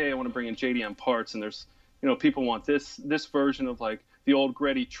if you're like, hey, I want to bring in JDM parts, and there's people want this version of like the old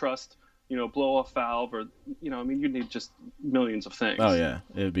Greddy Trust, blow off valve, or I mean, you need just millions of things. Oh yeah,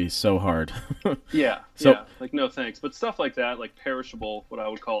 it would be so hard. Like no thanks. But stuff like that, like perishable, what I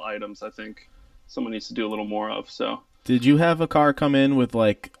would call items, I think someone needs to do a little more of. So. Did you have a car come in with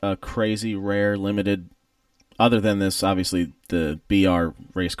like a crazy rare limited, other than this, obviously the BR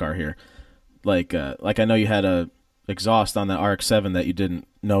race car here? Like I know you had a exhaust on the RX-7 that you didn't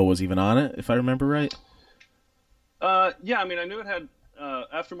know was even on it, if I remember right. Yeah, I mean, I knew it had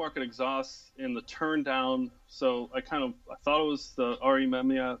aftermarket exhaust in the turn down, so I thought it was the RE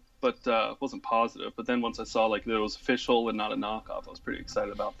Memia, but wasn't positive. But then once I saw like that it was official and not a knockoff, I was pretty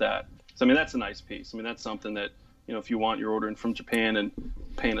excited about that. So I mean, that's a nice piece. I mean, that's something that if you want, you're ordering from Japan and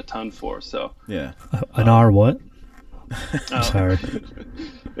paying a ton for. So yeah, an R what? Sorry.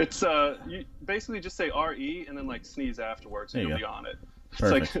 It's you basically just say RE and then like sneeze afterwards, and you'll be on it.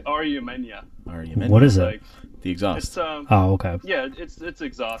 Perfect. It's like RE Menia. What is it? Like, the exhaust. It's, oh, okay. Yeah, it's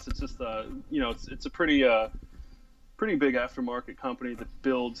exhaust. It's just it's a pretty big aftermarket company that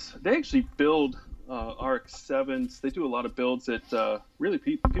builds. They actually build RX-7s. They do a lot of builds that really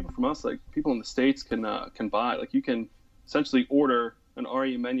people from us, like people in the States, can buy. Like you can essentially order an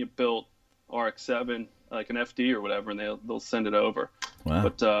RE Menia built RX-7, like an FD or whatever, and they'll send it over. Wow.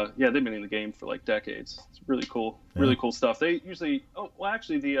 But they've been in the game for like decades. It's really cool, really cool stuff. They usually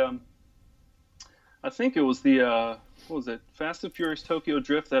I think it was the what was it? Fast and Furious Tokyo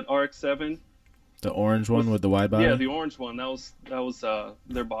Drift, that RX-7. The orange one with the wide body? Yeah, the orange one. That was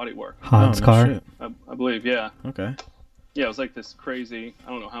their body work. Han's car? Shit. I believe, yeah. Okay. Yeah, it was like this crazy,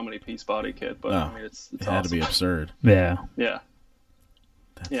 I don't know how many piece body kit, but I mean, it's it awesome. had to be absurd. Yeah. Yeah.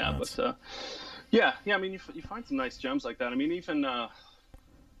 That's yeah, nuts. but yeah, I mean, you find some nice gems like that. I mean, even I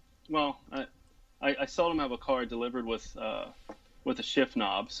seldom have a car delivered with a shift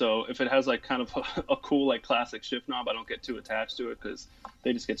knob. So if it has like kind of a cool like classic shift knob, I don't get too attached to it because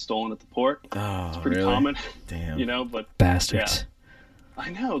they just get stolen at the port. Oh, it's pretty really? common. Damn. But Bastards. Yeah. I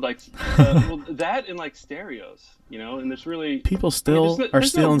know, like that and like stereos, and there's really people still are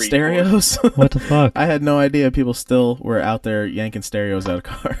there's stealing no stereos. What the fuck? I had no idea people still were out there yanking stereos out of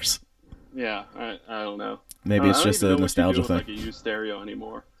cars. Yeah, I don't know. Maybe it's just a nostalgia thing. Like a used stereo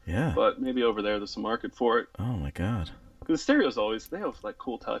anymore. Yeah. But maybe over there there's a market for it. Oh my god. Because the stereos they have like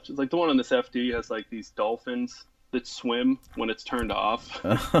cool touches. Like the one on this FD has like these dolphins that swim when it's turned off.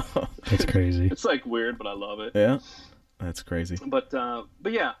 That's crazy. It's like weird, but I love it. Yeah. That's crazy. But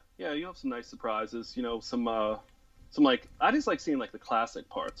yeah, you have some nice surprises. Some like I just like seeing like the classic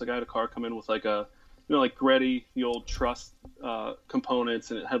parts. Like I had a car come in with like a like Greddy, the old Trust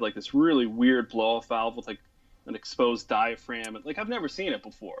components, and it had like this really weird blow off valve with like an exposed diaphragm. Like I've never seen it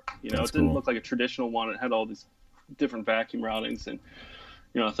before. You know, That's it didn't cool. look like a traditional one. It had all these different vacuum routings, and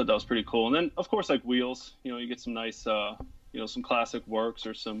I thought that was pretty cool. And then of course like wheels. You get some nice some classic Works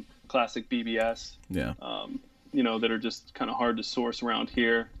or some classic BBS. Yeah. That are just kind of hard to source around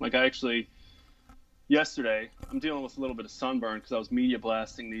here. Like I actually, yesterday, I'm dealing with a little bit of sunburn because I was media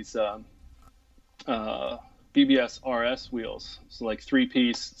blasting these BBS RS wheels. So like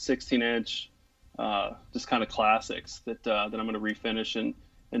 3-piece, 16-inch, just kind of classics that I'm going to refinish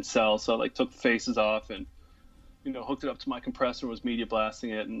and sell. So I like took the faces off and, hooked it up to my compressor, was media blasting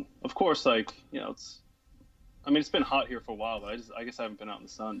it. And of course, it's been hot here for a while, but I guess I haven't been out in the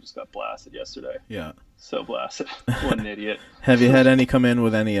sun. Just got blasted yesterday. Yeah. So blasted. What an idiot. Have you had any come in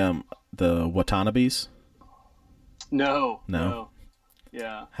with any the Watanabes? No.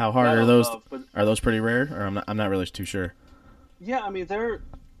 Yeah. How hard That are I those? love, but Are those pretty rare? Or I'm not really too sure. yeah,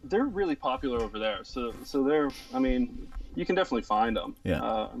 they're really popular over there. So they're, you can definitely find them.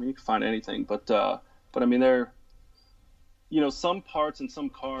 Yeah. You can find anything, but they're, some parts in some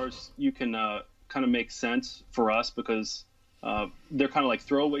cars you can kind of make sense for us because they're kind of like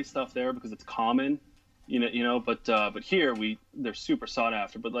throwaway stuff there because it's common, but here they're super sought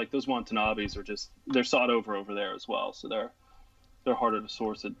after. But like those Watanabes they're sought over there as well. So they're harder to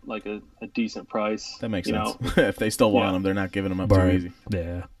source at like a decent price. That makes sense. If they still want them, they're not giving them up too Right. easy.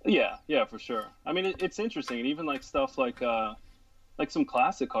 Yeah. Yeah, for sure. It's interesting, and even like stuff like some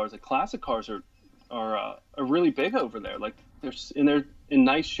classic cars. Like classic cars are really big over there. Like they're in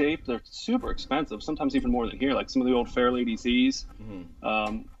nice shape. They're super expensive. Sometimes even more than here. Like some of the old Fairlady Z's.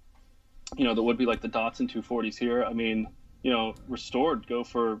 That would be like the Datsun 240s here. Restored go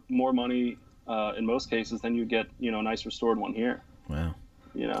for more money in most cases than you get. A nice restored one here. Wow.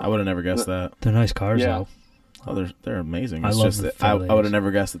 I would have never guessed that. They're nice cars, Yeah. though. Oh, they're amazing. I It's love just the that I would Fairladies. have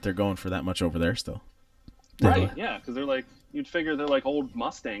never guessed that they're going for that much over there still. Right, yeah, because they're like, you'd figure they're like old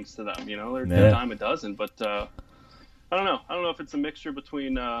Mustangs to them, they're Yeah. a dime a dozen, but I don't know if it's a mixture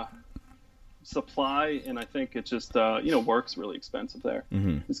between supply and I think it's just, work's really expensive there.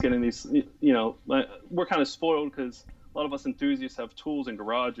 Mm-hmm. It's getting these, we're kind of spoiled because a lot of us enthusiasts have tools in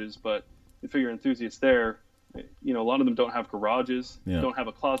garages, but you figure enthusiasts there, a lot of them don't have garages, Yeah. don't have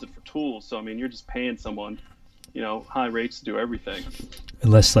a closet for tools, so you're just paying someone, high rates to do everything.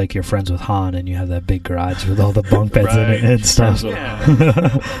 Unless, like, you're friends with Han and you have that big garage with all the bunk beds in it Right. and stuff. Yeah, all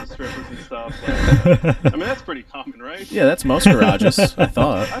the strippers and stuff. That's pretty common, right? Yeah, that's most garages, I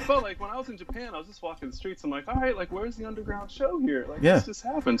thought. I felt like when I was in Japan, I was just walking the streets. I'm like, all right, like, where's the underground show here? Like, Yeah. this just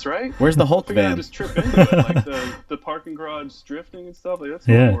happens, right? Where's the Hulk Figured I'd van? just trip into it, like the parking garage drifting and stuff. Like, that's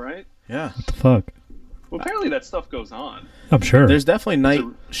Yeah. normal, right? Yeah. What the fuck? Well, apparently that stuff goes on. I'm sure. There's definitely night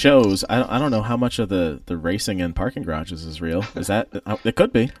shows. I don't know how much of the racing in parking garages is real. Is that it?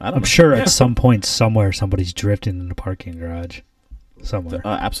 Could be. I don't I'm know. sure at some point somewhere somebody's drifting in the parking garage. Somewhere.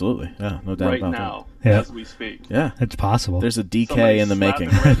 Absolutely. Yeah, no doubt Right about now, Yeah. as we speak. that. Yeah. It's possible. There's a DK Somebody in the slapping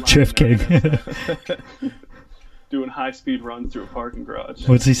making. red line Drift in their King. head. Doing high-speed runs through a parking garage.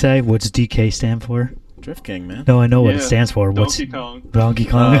 What's he say? What's DK stand for? Drift King, man. No, I know what it Yeah. stands for. What's Donkey Kong. Donkey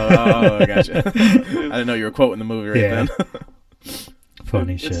Kong? I gotcha. I didn't know you were quoting the movie right Yeah. then.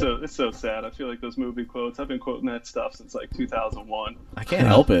 Funny It's shit. so sad. I feel like those movie quotes. I've been quoting that stuff since like 2001. I can't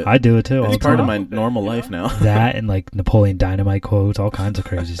help it. I do it too. all It's the part of time. my with it, normal you know? life now. That and like Napoleon Dynamite quotes, all kinds of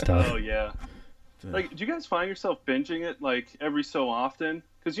crazy stuff. Oh yeah. Like, do you guys find yourself binging it like every so often?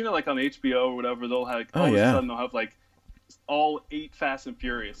 Because like on HBO or whatever, they'll have all of a sudden they'll have like all 8 Fast and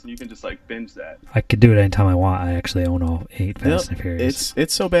Furious, and you can just like binge that. I could do it anytime I want. I actually own all 8 Fast and Yep. Furious.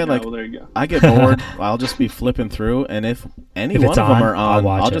 It's so bad. Yeah, Like well, there you go. I get bored. I'll just be flipping through, and if any If one it's of them on, are I'll on,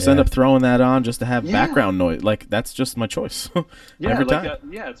 watch I'll it, just end yeah. up throwing that on just to have Yeah. background noise. Like that's just my choice. Yeah, Every like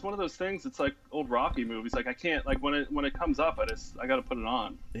time. yeah, it's one of those things. It's like old Rocky movies. Like I can't like when it comes up, I got to put it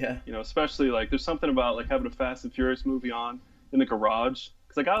on. Yeah. Especially like there's something about like having a Fast and Furious movie on in the garage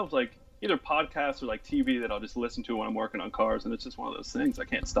because like I have like either podcasts or like TV that I'll just listen to when I'm working on cars, and it's just one of those things I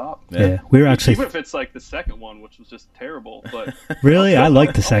can't stop. yeah. We were actually Even if it's like the second one, which was just terrible, but really. I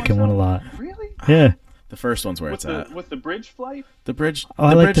like the I'll second watch one a that. lot. Really? Yeah, The first one's where With it's at. the bridge flight? The bridge. Oh, I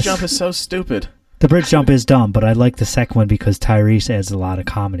the like bridge this- jump is so stupid. the bridge jump is dumb, but I like the second one because Tyrese adds a lot of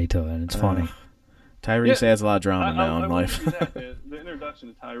comedy to it, and it's funny. Tyrese Yeah. adds a lot of drama now in I life. want to see that, the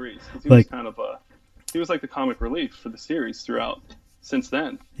introduction to Tyrese, because he Like- was kind of he was like the comic relief for the series throughout since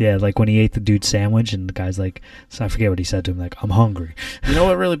then. Yeah, like when he ate the dude's sandwich, and the guy's like, so I forget what he said to him, like, "I'm hungry." You know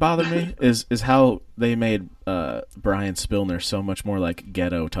what really bothered me is how they made Brian Spillner so much more like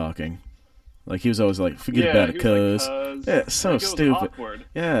ghetto talking. Like he was always like, "Forget about it, he was cuz." like, "Cuz." Yeah, it's so Like, it was stupid. awkward.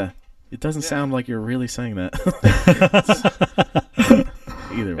 Yeah, it doesn't Yeah. sound like you're really saying that.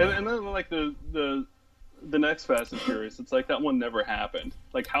 Either way. And then like the the next Fast and Furious, it's like that one never happened.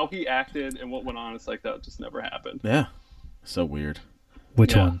 Like how he acted and what went on, it's like that just never happened. Yeah, so weird.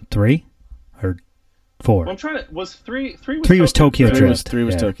 Which one? 3 or 4? Well, I'm trying to. Was 3? 3 was Tokyo right? Drift. 3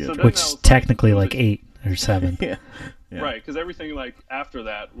 was yeah. Tokyo So Drift. Which that is was technically like- like 8 or 7. Yeah. Right, because everything like after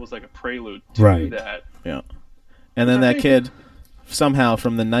that was like a prelude to Right. that. Yeah. And then that kid, somehow,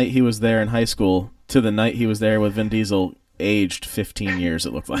 from the night he was there in high school to the night he was there with Vin Diesel, aged 15 years,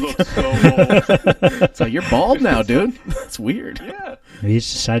 it looked like. Looks so old. It's like, you're bald now, dude. That's weird. Yeah. Maybe he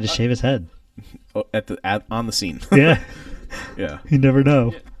just decided to shave his head. Oh, on the scene. Yeah. Yeah. You never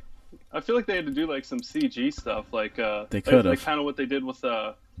know. Yeah. I feel like they had to do like some CG stuff, like They could like have. kind of what they did with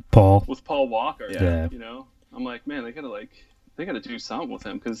Paul. Paul Walker. Yeah. You know, I'm like, man, they gotta do something with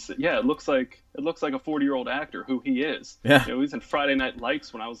him because it looks like a 40-year-old actor who he is. Yeah. You know, he's in Friday Night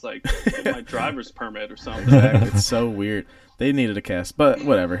Lights when I was like getting my driver's permit or something. Exactly. It's so weird. They needed a cast, but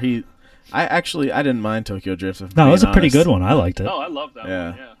whatever. I didn't mind Tokyo Drift. No, it was a pretty good one. I liked it. Oh, I love that Yeah.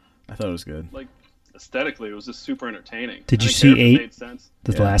 one. Yeah. I thought it was good. Like aesthetically, it was just super entertaining. Did I you think see everything 8? made sense.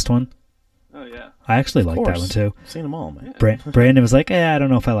 The Yeah. last one? Oh yeah. I actually liked that course. one too. I've seen them all, man. Brandon was like, I don't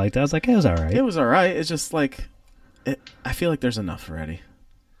know if I liked it. I was like, it was all right. It was all right. It's just like, I feel like there's enough already,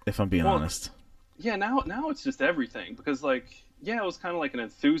 if I'm being honest. Yeah, now it's just everything because like it was kind of like an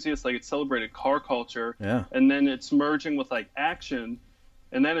enthusiast, like it celebrated car culture. Yeah. And then it's merging with like action,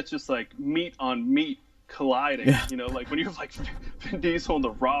 and then it's just like meat on meat colliding. Yeah. You know, like when you have like Vin Diesel and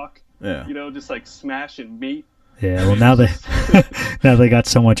The Rock. Yeah. You know, just like smashing meat. Yeah, well, now they got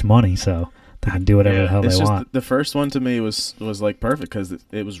so much money, so they can do whatever the hell It's they just want. the first one to me was like perfect because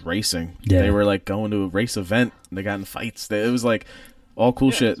it was racing. Yeah. They were like going to a race event. They got in fights. It was like all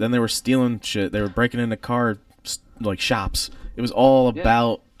cool shit. Then they were stealing shit. They were breaking into car like shops. It was all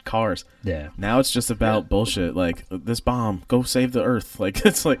about cars. Yeah. Now it's just about bullshit. Like this bomb, go save the Earth. Like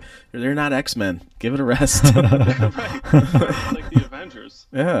it's like they're not X-Men. Give it a rest. Right. Like the Avengers.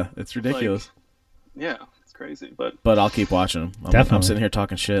 Yeah, it's ridiculous. Yeah, it's crazy, but But I'll keep watching them. I'm Definitely. sitting here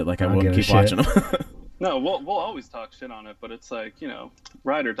talking shit like I don't wouldn't give a keep watching shit. them. no, we'll always talk shit on it, but it's like, you know,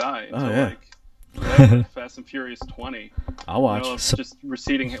 ride or die until yeah. like whatever, Fast and Furious 20. I'll watch. You know, it's just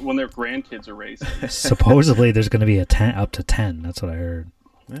receding when their grandkids are racing. Supposedly, there's going to be a 10 up to 10. That's what I heard.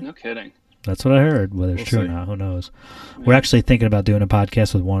 No kidding. That's what I heard. Whether it's We'll true or see. not, who knows? We're actually thinking about doing a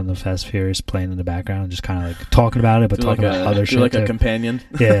podcast with one of the Fast and Furious playing in the background, just kind of like talking about it, but Do talking like about other do shit like a too. companion.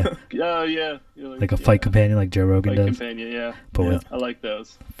 Yeah, Oh yeah. like a fight companion, like Joe Rogan Fight does, companion, yeah. but Yeah. with I like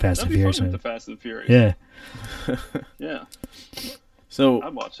those. Fast That'd and be Furious. fun with maybe. the Fast and Furious. Yeah, Yeah. So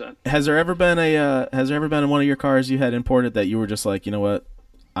I'd watch that. has there ever been one of your cars you had imported that you were just like, you know what,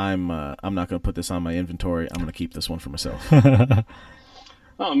 I'm not going to put this on my inventory. I'm going to keep this one for myself.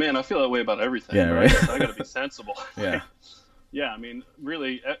 Oh man, I feel that way about everything. Yeah, but right. I gotta be sensible. Yeah. Yeah, I mean,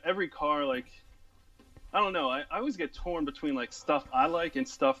 really, every car, like, I don't know. I always get torn between like stuff I like and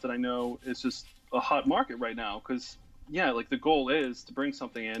stuff that I know is just a hot market right now. Because like the goal is to bring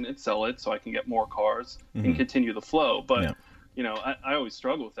something in and sell it so I can get more cars and continue the flow. But Yeah. you know, I always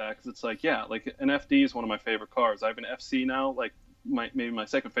struggle with that because it's like, like an FD is one of my favorite cars. I have an FC now, like maybe my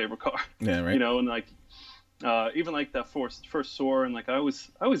second favorite car. Yeah, right. You know, and like even like that first Soar, and like I always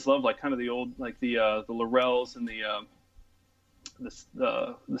loved like kind of the old like the Lorels and the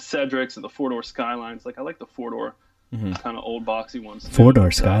Cedrics and the 4-door Skylines. Like I like the 4-door kind of old boxy ones. too. 4-door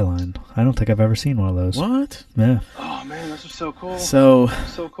But, Skyline. I don't think I've ever seen one of those. What? Yeah, oh man, those are so cool. So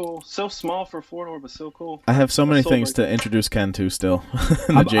So cool. So small for a 4-door, but so cool. I have so many Soul things Breaker. to introduce Ken to still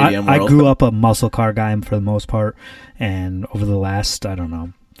in the JDM I world. grew up a muscle car guy for the most part, and over the last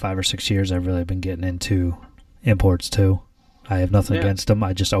 5 or 6 years, I've really been getting into imports too. I have nothing Yeah. against them.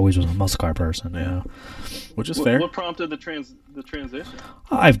 I just always was a muscle car person. You know? Which is What, fair. what prompted the transition?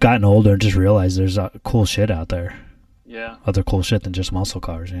 I've gotten older and just realized there's cool shit out there. Yeah, Other cool shit than just muscle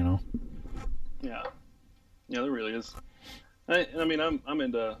cars, you know. yeah, there really is. I mean, I'm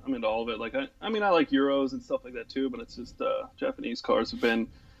into all of it. Like I mean, I like Euros and stuff like that too. But it's just Japanese cars have been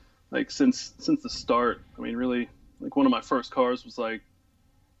like since the start. I mean, really, like one of my first cars was like,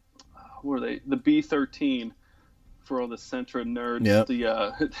 what were they? The B13 for all the Sentra nerds. Yep.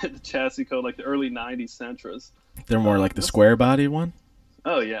 The chassis code, like the early '90s Sentras. They're more like the square body one,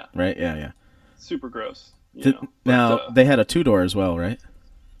 Oh yeah, right? Yeah. super gross. You know. Now But, they had a 2-door as well, right?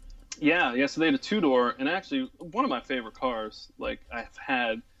 Yeah. So they had a 2-door, and actually one of my favorite cars, like I've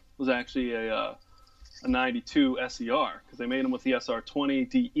had, was actually a 92 SER because they made them with the SR20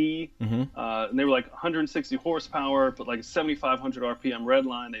 DE, and they were like 160 horsepower, but like a 7,500 RPM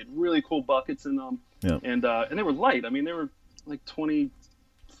redline. They had really cool buckets in them, Yep. and they were light. I mean, they were like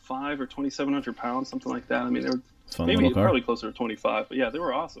 2,500 or 2,700 pounds, something like that. I mean, they were Fun maybe little car. probably closer to 25, but yeah, they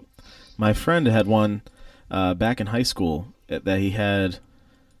were awesome. My friend had one back in high school that he had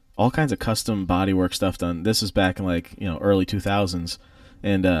all kinds of custom bodywork stuff done. This is back in like, early 2000s.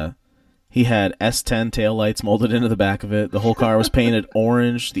 And he had S10 taillights molded into the back of it. The whole car was painted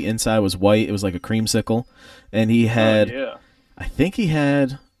orange. The inside was white. It was like a creamsicle. And he had, I think he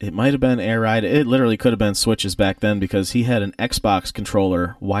had, it might have been air ride. It literally could have been switches back then because he had an Xbox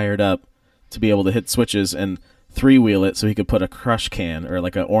controller wired up to be able to hit switches and three-wheel it so he could put a crush can or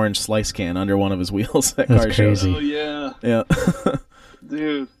like an orange slice can under one of his wheels at That's car crazy. Oh, yeah. Yeah.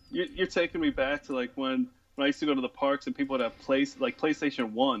 Dude, you're taking me back to like when I used to go to the parks and people would have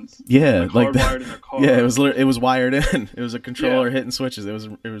PlayStation 1s. Yeah, like hardwired in their car. Yeah, it was wired in. It was a controller hitting switches. It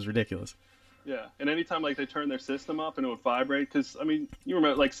was ridiculous. Yeah, and anytime like they turned their system up and it would vibrate, because I mean, you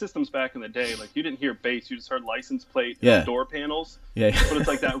remember like systems back in the day, like you didn't hear bass, you just heard license plate and door panels. Yeah, but it's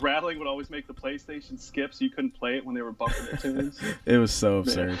like that rattling would always make the PlayStation skip, so you couldn't play it when they were bumping their tunes. It was so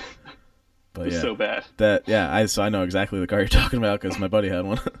absurd. But it was so bad. I know exactly the car you're talking about because my buddy had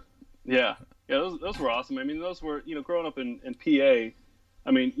one. Yeah, those were awesome. I mean, those were growing up in PA.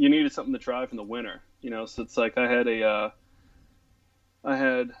 I mean, you needed something to drive in the winter, so it's like I had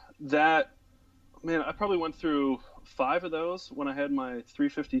that. Man, I probably went through 5 of those when I had my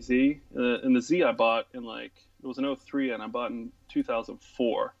 350Z. And the Z I bought in it was an 03 and I bought in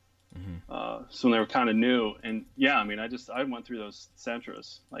 2004. Mm-hmm. So when they were kind of new. And yeah, I mean, I went through those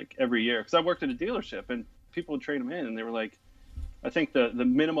Sentras like every year because I worked at a dealership and people would trade them in and they were like, I think the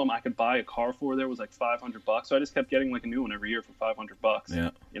minimum I could buy a car for there was like $500. So I just kept getting like a new one every year for $500. Yeah.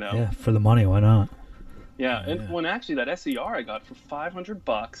 Yeah, for the money, why not? Yeah, and when actually that SER I got for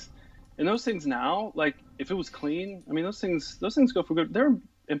 $500. And those things now, like if it was clean, I mean those things go for good. They're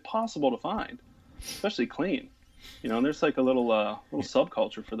impossible to find, especially clean. And there's like a little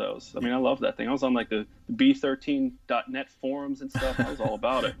subculture for those. I mean, I love that thing. I was on like the B13.net forums and stuff. I was all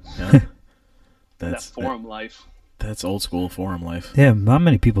about it. Yeah. That forum life. That's old school forum life. Yeah, not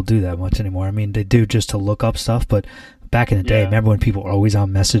many people do that much anymore. I mean, they do just to look up stuff, but back in the day, remember when people were always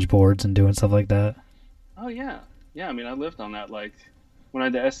on message boards and doing stuff like that? Oh yeah. Yeah, I mean, I lived on that like. When I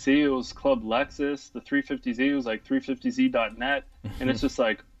had the SC, it was Club Lexus. The 350Z was like 350Z.net. And it's just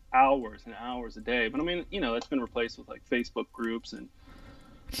like hours and hours a day. But I mean, it's been replaced with like Facebook groups and,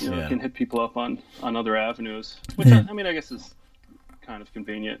 you can hit people up on other avenues. Which, I mean, I guess is kind of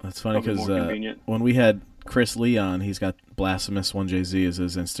convenient. That's funny because when we had Chris Lee on, he's got Blasphemous 1JZ as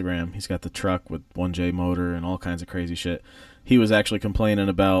his Instagram. He's got the truck with 1J motor and all kinds of crazy shit. He was actually complaining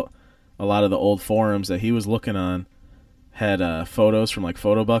about a lot of the old forums that he was looking on. Had photos from like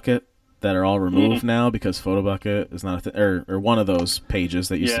PhotoBucket that are all removed now because PhotoBucket is not or one of those pages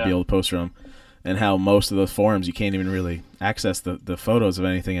that used to be able to post from, and how most of those forums you can't even really access the photos of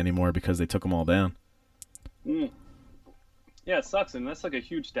anything anymore because they took them all down. Yeah, it sucks, and that's like a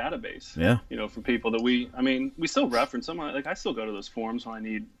huge database. Yeah, for people that we still reference them. Like I still go to those forums when I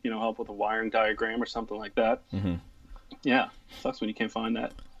need help with a wiring diagram or something like that. Mm-hmm. Yeah, it sucks when you can't find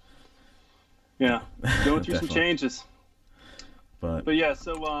that. Yeah, going through some changes. But yeah,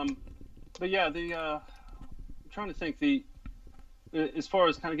 so I'm trying to think as far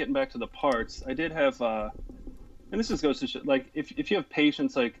as kind of getting back to the parts, I did have and this just goes to show, like if you have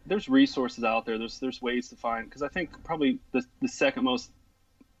patience, like there's resources out there, there's ways to find, because I think probably the second most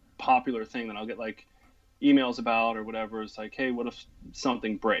popular thing that I'll get like emails about or whatever is like, hey, what if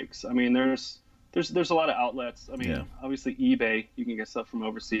something breaks? I mean, there's a lot of outlets. I mean, obviously eBay, you can get stuff from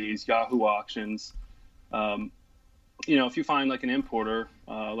overseas, Yahoo Auctions. If you find like an importer,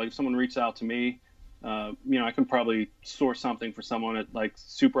 like if someone reached out to me, I can probably source something for someone at like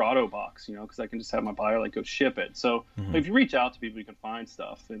Super Auto Box, because I can just have my buyer like go ship it. So if you reach out to people, you can find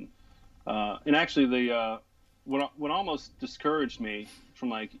stuff. And actually what almost discouraged me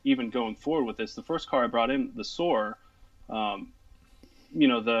from like even going forward with this, the first car I brought in, the Soar,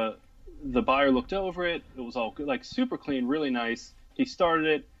 the buyer looked over it. It was all good, like super clean, really nice. He started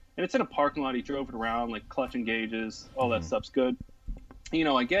it. And it's in a parking lot. He drove it around, like clutch and gauges, all that stuff's good.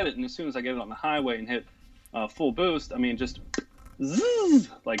 I get it, and as soon as I get it on the highway and hit full boost, I mean, just zzz,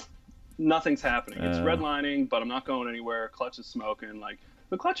 like nothing's happening. It's redlining, but I'm not going anywhere. Clutch is smoking. Like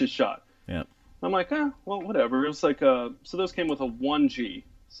the clutch is shot. Yeah. I'm like, well, whatever. It was like so those came with a 1G,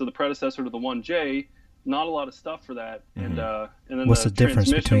 so the predecessor to the 1J. Not a lot of stuff for that, and then what's the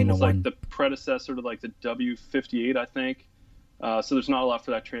difference between was the like the predecessor to like the W58, I think. So there's not a lot for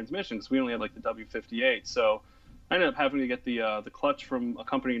that transmission because we only had like the W58. So I ended up having to get the clutch from a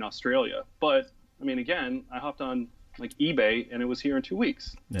company in Australia. But I mean, again, I hopped on like eBay and it was here in 2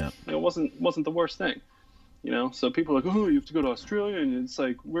 weeks. Yeah, it wasn't the worst thing, So people are like, oh, you have to go to Australia, and it's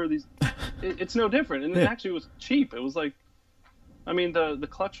like, where are these? It's no different, and it actually was cheap. It was like I mean, the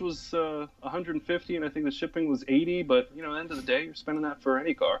clutch was 150, and I think the shipping was 80. But at the end of the day, you're spending that for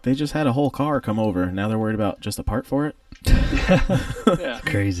any car. They just had a whole car come over. Now they're worried about just a part for it. Yeah,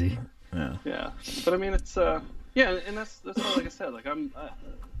 Crazy. Yeah. yeah. But I mean, it's yeah, and that's all. Like I said, like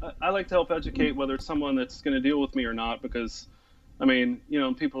I like to help educate, whether it's someone that's going to deal with me or not, because I mean,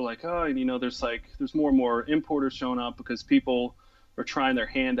 people are like, oh, and there's more and more importers showing up because people are trying their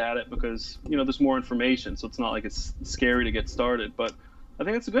hand at it because there's more information, so it's not like it's scary to get started. But I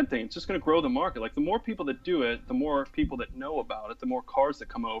think it's a good thing. It's just going to grow the market. Like the more people that do it, the more people that know about it, the more cars that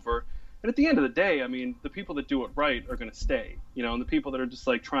come over. And at the end of the day, I mean, the people that do it right are going to stay, and the people that are just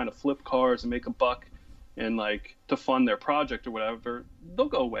like trying to flip cars and make a buck and like to fund their project or whatever, they'll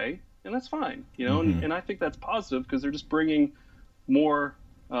go away, and that's fine, and I think that's positive because they're just bringing more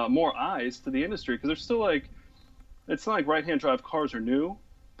eyes to the industry, because there's still like, it's not like right-hand drive cars are new,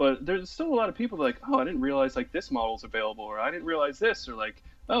 but there's still a lot of people like, oh, I didn't realize like this model's available, or I didn't realize this, or like,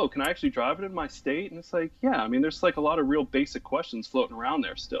 oh, can I actually drive it in my state? And it's like, yeah, I mean, there's like a lot of real basic questions floating around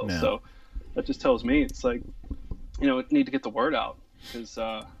there still. Yeah. So that just tells me it's like, need to get the word out, because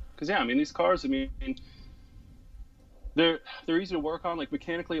yeah, I mean, these cars, I mean, they're easy to work on, like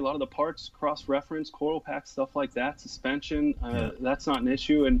mechanically. A lot of the parts cross-reference, coil pack, stuff like that, suspension, that's not an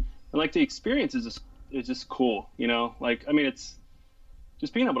issue, and like the experience is just cool, like, I mean, it's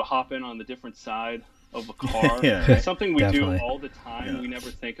just being able to hop in on the different side of a car. Yeah. It's something we Definitely. do all the time. Yeah. We never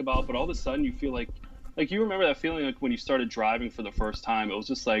think about, but all of a sudden you feel like you remember that feeling like when you started driving for the first time. It was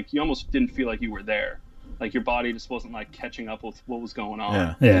just like you almost didn't feel like you were there, like your body just wasn't like catching up with what was going on.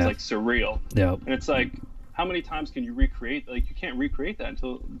 Yeah. It Yeah. was like surreal. Yep. And it's like, how many times can you recreate? Like, you can't recreate that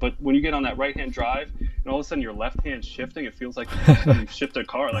but when you get on that right-hand drive and all of a sudden your left hand's shifting, it feels like you shift a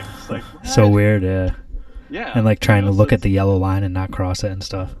car. Like, it's like, So what? weird, yeah. Yeah. And like trying to so look at it's- the yellow line and not cross it and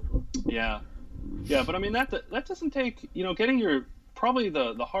stuff. Yeah. Yeah, but I mean, that doesn't take, getting your, probably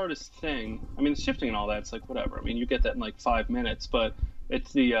the hardest thing, I mean, shifting and all that, it's like, whatever. I mean, you get that in like 5 minutes, but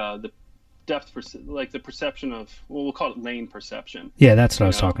it's the depth, like the perception of, well, we'll call it lane perception. Yeah, that's what I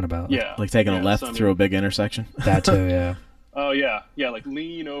was You know? talking about. Yeah. Like taking Yeah, a left so, I mean, through a big intersection. That too, yeah. Oh, yeah. Yeah, like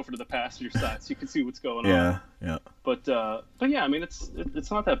lean over to the passenger side so you can see what's going on. Yeah. Yeah. But yeah, I mean,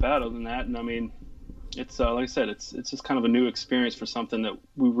 it's not that bad other than that. And I mean, it's like I said, it's just kind of a new experience for something that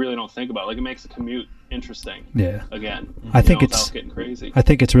we really don't think about. Like, it makes the commute interesting. Yeah. Again, I think without getting crazy. I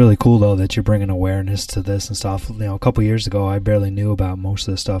think it's really cool though that you're bringing awareness to this and stuff. A couple years ago, I barely knew about most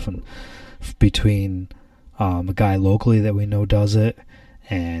of this stuff, and between a guy locally that we know does it,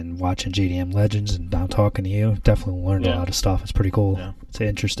 and watching JDM Legends, and now talking to you, definitely learned a Yeah. lot of stuff. It's pretty cool. Yeah. It's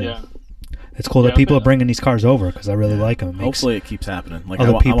interesting. Yeah. It's cool Yeah, that people but- are bringing these cars over because I really like them. It makes Hopefully it keeps happening. Like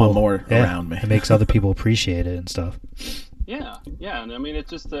other I people want more yeah, around me. It makes other people appreciate it and stuff. Yeah, and I mean, it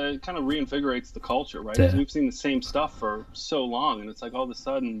just kind of reinvigorates the culture, right? 'Cause Yeah. we've seen the same stuff for so long, and it's like all of a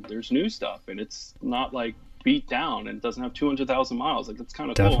sudden there's new stuff, and it's not like beat down, and it doesn't have 200,000 miles. Like, it's kind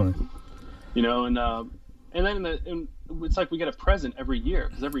of Definitely. cool, and then it's like we get a present every year,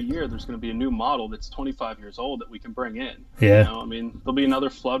 because every year there's going to be a new model that's 25 years old that we can bring in. Yeah. I mean, there'll be another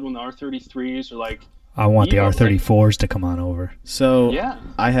flood when the R33s are like, I want the Evo, like- R34s to come on over. So yeah,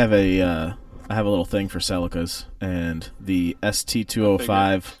 I have a little thing for Celicas, and the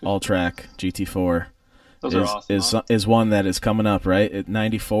ST205 All-Track GT4 those are awesome. is one that is coming up, right? At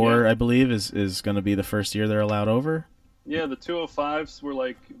 94, Yeah. I believe, is going to be the first year they're allowed over. Yeah, the 205s were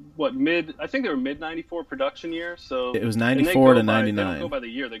like I think they were mid 94 production year. So It was and they 94 go to by- 99. They don't go by the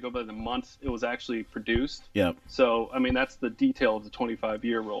year; they go by the month it was actually produced. Yep. So I mean, that's the detail of the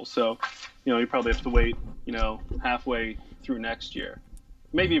 25-year rule. So you probably have to wait halfway through next year,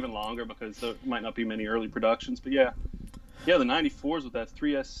 maybe even longer, because there might not be many early productions. But yeah, the 94s with that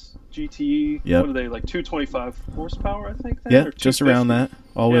 3S GTE. Yep. What are they, like 225 horsepower? I think. Then, Yeah, or just around 250?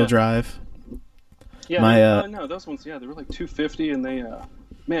 that. All-wheel Yeah. drive. Yeah, no, those ones. Yeah, they were like 250, and they,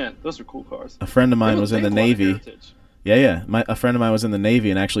 man, those are cool cars. A friend of mine They was in have the a lot of Navy. heritage. Yeah. A friend of mine was in the Navy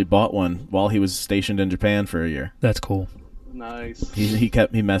and actually bought one while he was stationed in Japan for a year. That's cool. Nice. He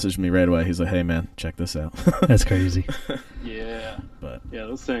messaged me right away. He's like, "Hey man, check this out." That's crazy. Yeah. But Yeah,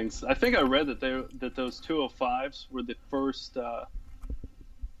 those things. I think I read that those 205s were the first.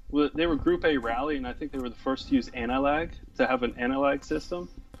 They were Group A rally, and I think they were the first to use anti-lag, to have an anti-lag system,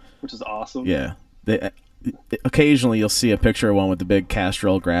 which is awesome. yeah, occasionally you'll see a picture of one with the big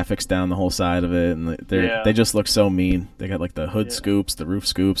Castrol graphics down the whole side of it, and they just look so mean. They got like the hood Yeah. scoops, the roof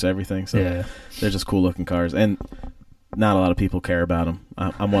scoops, everything. So Yeah. they're just cool looking cars, and not a lot of people care about them.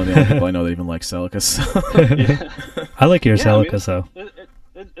 I'm one of the only people I know that even like Celicas. Yeah. I like your Yeah, I mean, Celica, so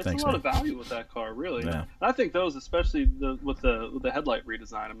It's Thanks, a lot man. of value with that car, really. Yeah. I think those, especially with the headlight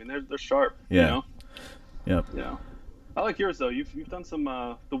redesign. I mean, they're sharp. Yeah. You know? Yep. Yeah. I like yours though. You've done some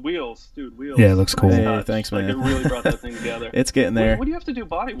the wheels, dude. Wheels. Yeah, it looks cool. Hey, Touch. thanks, Like, man. it really brought that thing together. It's getting there. What do you have to do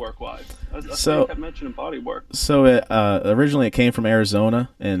body work wise? I So- you kept mentioning body work. So originally it came from Arizona,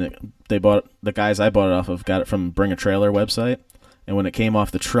 and the guys I bought it off of got it from Bring a Trailer website. And when it came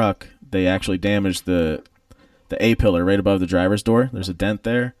off the truck, they actually damaged the A-pillar right above the driver's door. There's a dent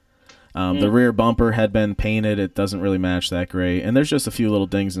there. The rear bumper had been painted. It doesn't really match that great. And there's just a few little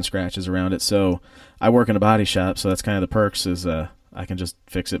dings and scratches around it. So I work in a body shop, so that's kind of the perks is I can just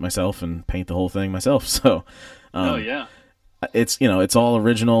fix it myself and paint the whole thing myself. So Oh yeah. it's it's all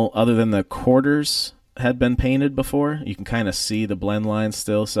original other than the quarters had been painted before. You can kind of see the blend lines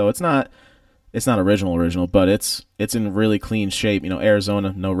still. So it's not original, but it's in really clean shape.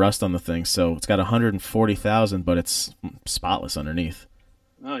 Arizona, no rust on the thing. So it's got 140,000, but it's spotless underneath.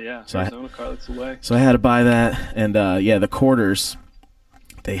 Oh yeah. So Arizona car looks away. So I had to buy that, and the quarters,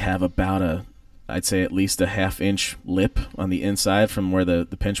 they have about I'd say at least a half-inch lip on the inside from where the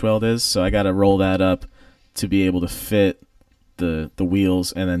pinch weld is. So I got to roll that up to be able to fit the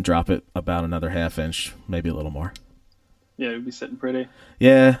wheels, and then drop it about another half-inch, maybe a little more. Yeah, it would be sitting pretty.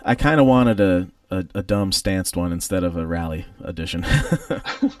 Yeah, I kind of wanted a dumb stanced one instead of a rally edition.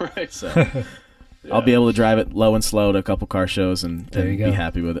 Right. So I'll be able to drive it low and slow to a couple car shows and There you be go.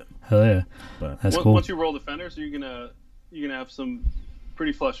 happy with it. Hell yeah. But That's cool. Once you roll the fenders, are you gonna have some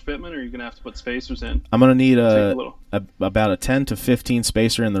pretty flush fitment, or are you gonna have to put spacers in? I'm gonna need Take a little. about a 10 to 15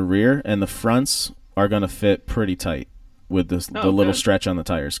 spacer in the rear, and the fronts are gonna fit pretty tight with the little good. stretch on the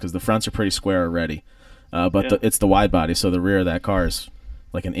tires, because the fronts are pretty square already. But Yeah. it's the wide body, so the rear of that car is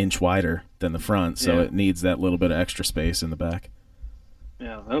like an inch wider than the front, so Yeah. it needs that little bit of extra space in the back.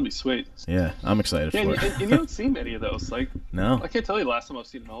 Yeah, that'll be sweet. Yeah, I'm excited Yeah, for and it. you don't see many of those. Like, No. I can't tell you the last time I've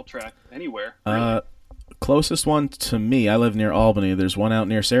seen an all track anywhere. Really. Closest one to me, I live near Albany. There's one out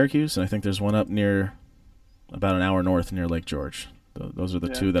near Syracuse, and I think there's one up near about an hour north near Lake George. Those are the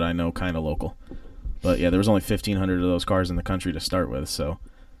two that I know kind of local. But yeah, there was only 1,500 of those cars in the country to start with, so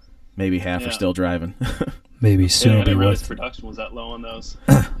maybe half are still driving. Maybe Yeah, soon I it'll be didn't realize worth. production was that low on those.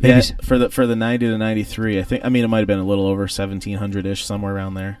 Maybe Yeah, s- for the 90 to 93, it might have been a little over 1,700-ish, somewhere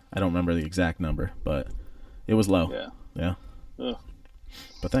around there. I don't remember the exact number, but it was low. Yeah. Yeah. Ugh.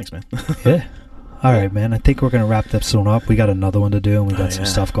 But thanks, man. Yeah. All right, man. I think we're gonna wrap this one up. We got another one to do, and we got some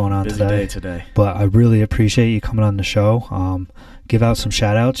stuff going on Busy today. day today. But I really appreciate you coming on the show. Give out some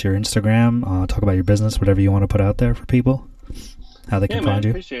shout outs, your Instagram, talk about your business, whatever you want to put out there for people, how they can Yeah, man, find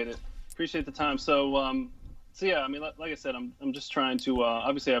you. appreciate it. Appreciate the time. So yeah, I mean, like I said, I'm just trying to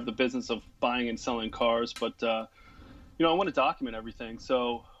obviously I have the business of buying and selling cars, but I want to document everything.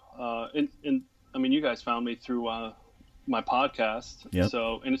 So and I mean, you guys found me through my podcast. Yep.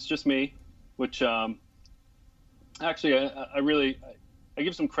 So, and it's just me, which actually I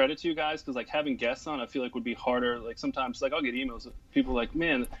give some credit to you guys, because like having guests on, I feel like would be harder. Like sometimes, like I'll get emails of people like,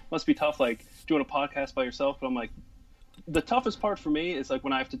 man, it must be tough, like doing a podcast by yourself. But I'm like, the toughest part for me is like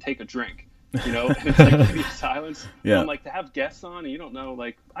when I have to take a drink, and it's like complete silence. Yeah. I'm like, to have guests on and you don't know,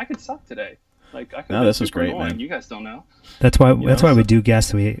 like I could suck today. Like I could. No, be this was super great, annoying. man. You guys don't know. That's why know, we so- do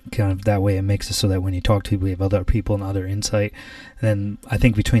guests. We kind of that way it makes it so that when you talk to people, we have other people and other insight. And then I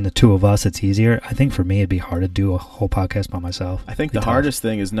think between the two of us, it's easier. I think for me, it'd be hard to do a whole podcast by myself. I think Be the tough. hardest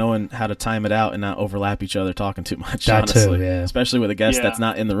thing is knowing how to time it out and not overlap each other talking too much. That too, honestly, yeah. Especially with a guest Yeah. that's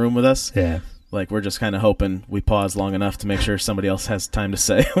not in the room with us. Yeah. Like we're just kind of hoping we pause long enough to make sure somebody else has time to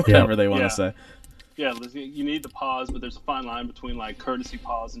say whatever they want to Yeah. say. Yeah, you need the pause, but there's a fine line between like courtesy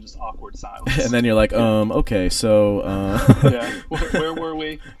pause and just awkward silence. And then you're like, okay, so Yeah, where were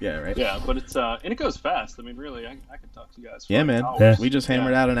we? yeah, right. Yeah, but it's and it goes fast. I mean, really, I could talk to you guys for Yeah, like man. hours. Yeah. We just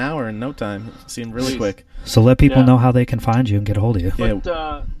hammered out an hour in no time. It seemed really Jeez. quick. So let people Yeah. know how they can find you and get a hold of you.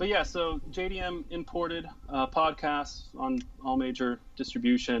 Yeah. But yeah, so JDM imported podcasts on all major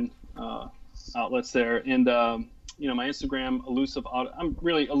distribution outlets there, and my Instagram, Elusive Auto. I'm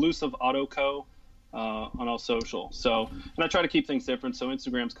really Elusive Auto Co. On all social. So, and I try to keep things different. So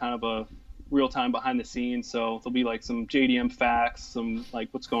Instagram's kind of a real time behind the scenes. So there'll be like some JDM facts, some like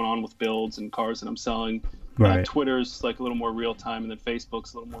what's going on with builds and cars that I'm selling. Right. Twitter's like a little more real time, and then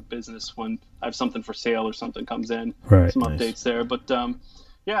Facebook's a little more business when I have something for sale or something comes in. Right. Some Nice. updates there. But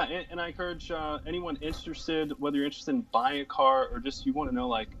yeah, and I encourage anyone interested, whether you're interested in buying a car or just you want to know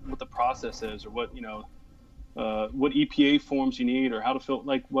like what the process is or what what EPA forms you need or how to fill,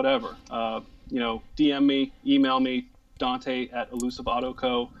 like whatever. DM me, email me,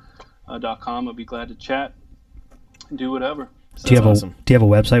 Dante@elusiveautoco.com. I'll be glad to chat and do whatever. So, Do you have awesome. Do you have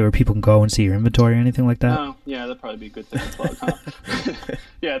a website where people can go and see your inventory or anything like that? yeah, that'd probably be a good thing to plug, huh?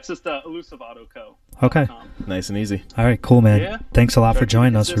 Yeah, it's just Elusive Auto Co. Okay. Nice and easy. All right, cool, man. Yeah. Thanks a lot Try for to keep it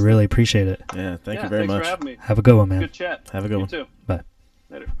joining us. We consistent. really appreciate it. Yeah, thank you very thanks much. for having me. Have a good one, man. Good chat. Have a good You one. too. Bye.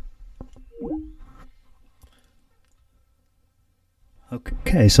 Later.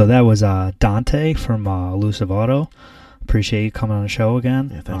 Okay, so that was Dante from Elusive Auto. Appreciate you coming on the show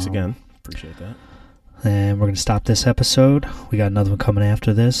again. Yeah, thanks again. Appreciate that. And we're going to stop this episode. We got another one coming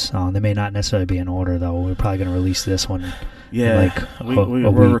after this. They may not necessarily be in order, though. We're probably going to release this one Yeah, in like we're week,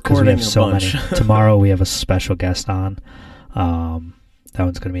 'cause recording we have a so bunch. many. Tomorrow we have a special guest on. That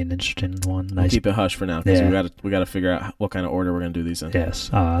one's going to be an interesting one. We'll Nice. keep it hush for now because Yeah. we got to figure out what kind of order we're going to do these in. Yes,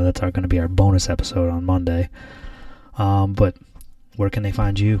 that's going to be our bonus episode on Monday. But where can they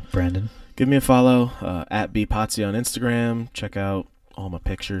find you, Brandon? Give me a follow at bpotzi on Instagram. Check out all my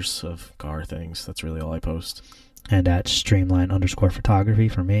pictures of car things. That's really all I post. And at streamline_photography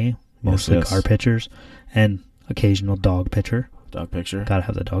for me. Mostly Yes. car pictures and occasional dog picture. Dog picture. Gotta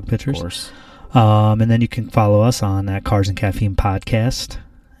have the dog Of pictures. course. And then you can follow us on that Cars and Caffeine podcast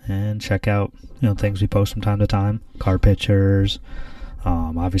and check out things we post from time to time. Car pictures.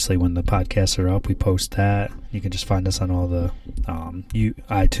 Obviously, when the podcasts are up, we post that. You can just find us on all the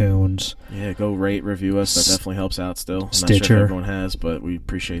iTunes. Yeah, go rate, review us. That definitely helps out still. I'm not sure Stitcher. if everyone has, but we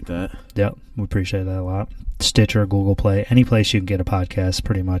appreciate that. Yep, we appreciate that a lot. Stitcher, Google Play, any place you can get a podcast,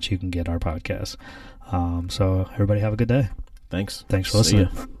 pretty much you can get our podcast. So everybody have a good day. Thanks. Thanks for See ya.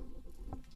 listening.